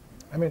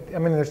 I mean,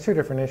 there's two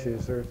different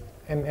issues.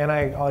 And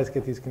I always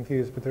get these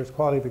confused, but there's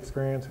quality of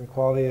experience and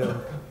quality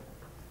of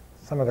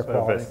some other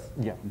quality.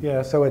 Yeah.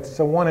 Yeah.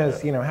 So one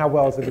is, you know, how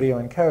well is the video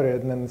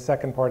encoded, and then the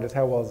second part is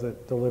how well is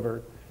it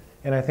delivered.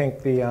 And I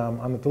think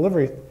on the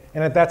delivery,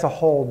 and that's a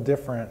whole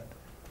different.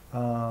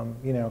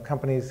 You know,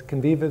 companies,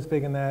 Conviva is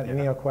big in that,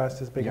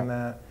 NeoQuest is big in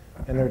that,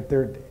 and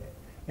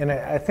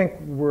I think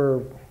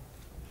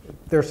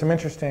there's some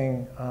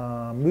interesting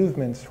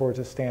movements towards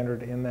a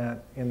standard in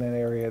that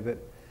area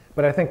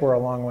but I think we're a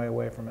long way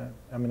away from it.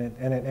 I mean,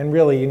 and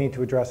really you need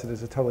to address it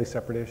as a totally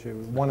separate issue.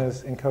 One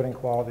is encoding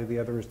quality, the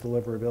other is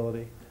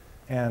deliverability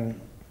and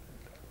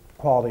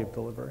quality of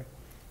delivery.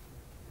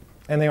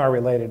 And they are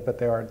related, but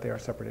they are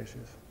separate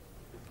issues.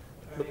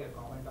 Can I make a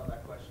comment on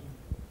that question?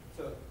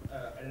 So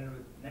I don't know,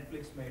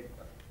 Netflix made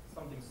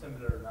something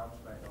similar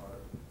announcement or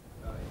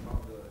in one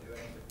of the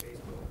events at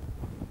Facebook,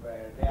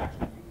 where they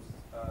actually use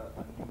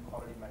a new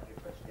quality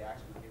metric, which they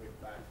actually give it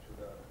back to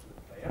the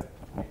player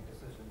to make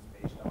decisions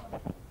based on.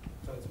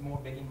 So it's more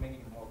making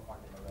it more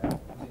quantum aware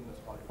using those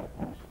quality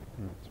metrics.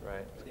 that's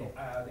right.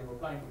 They were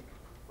planning to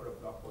put a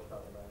blog post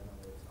out about it,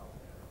 and it's out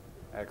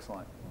there.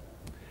 Excellent.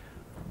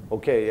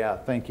 Okay, yeah,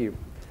 thank you.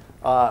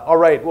 All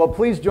right, well,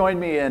 please join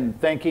me in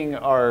thanking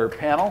our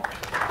panel.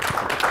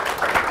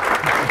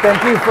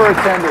 Thank you for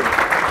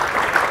attending.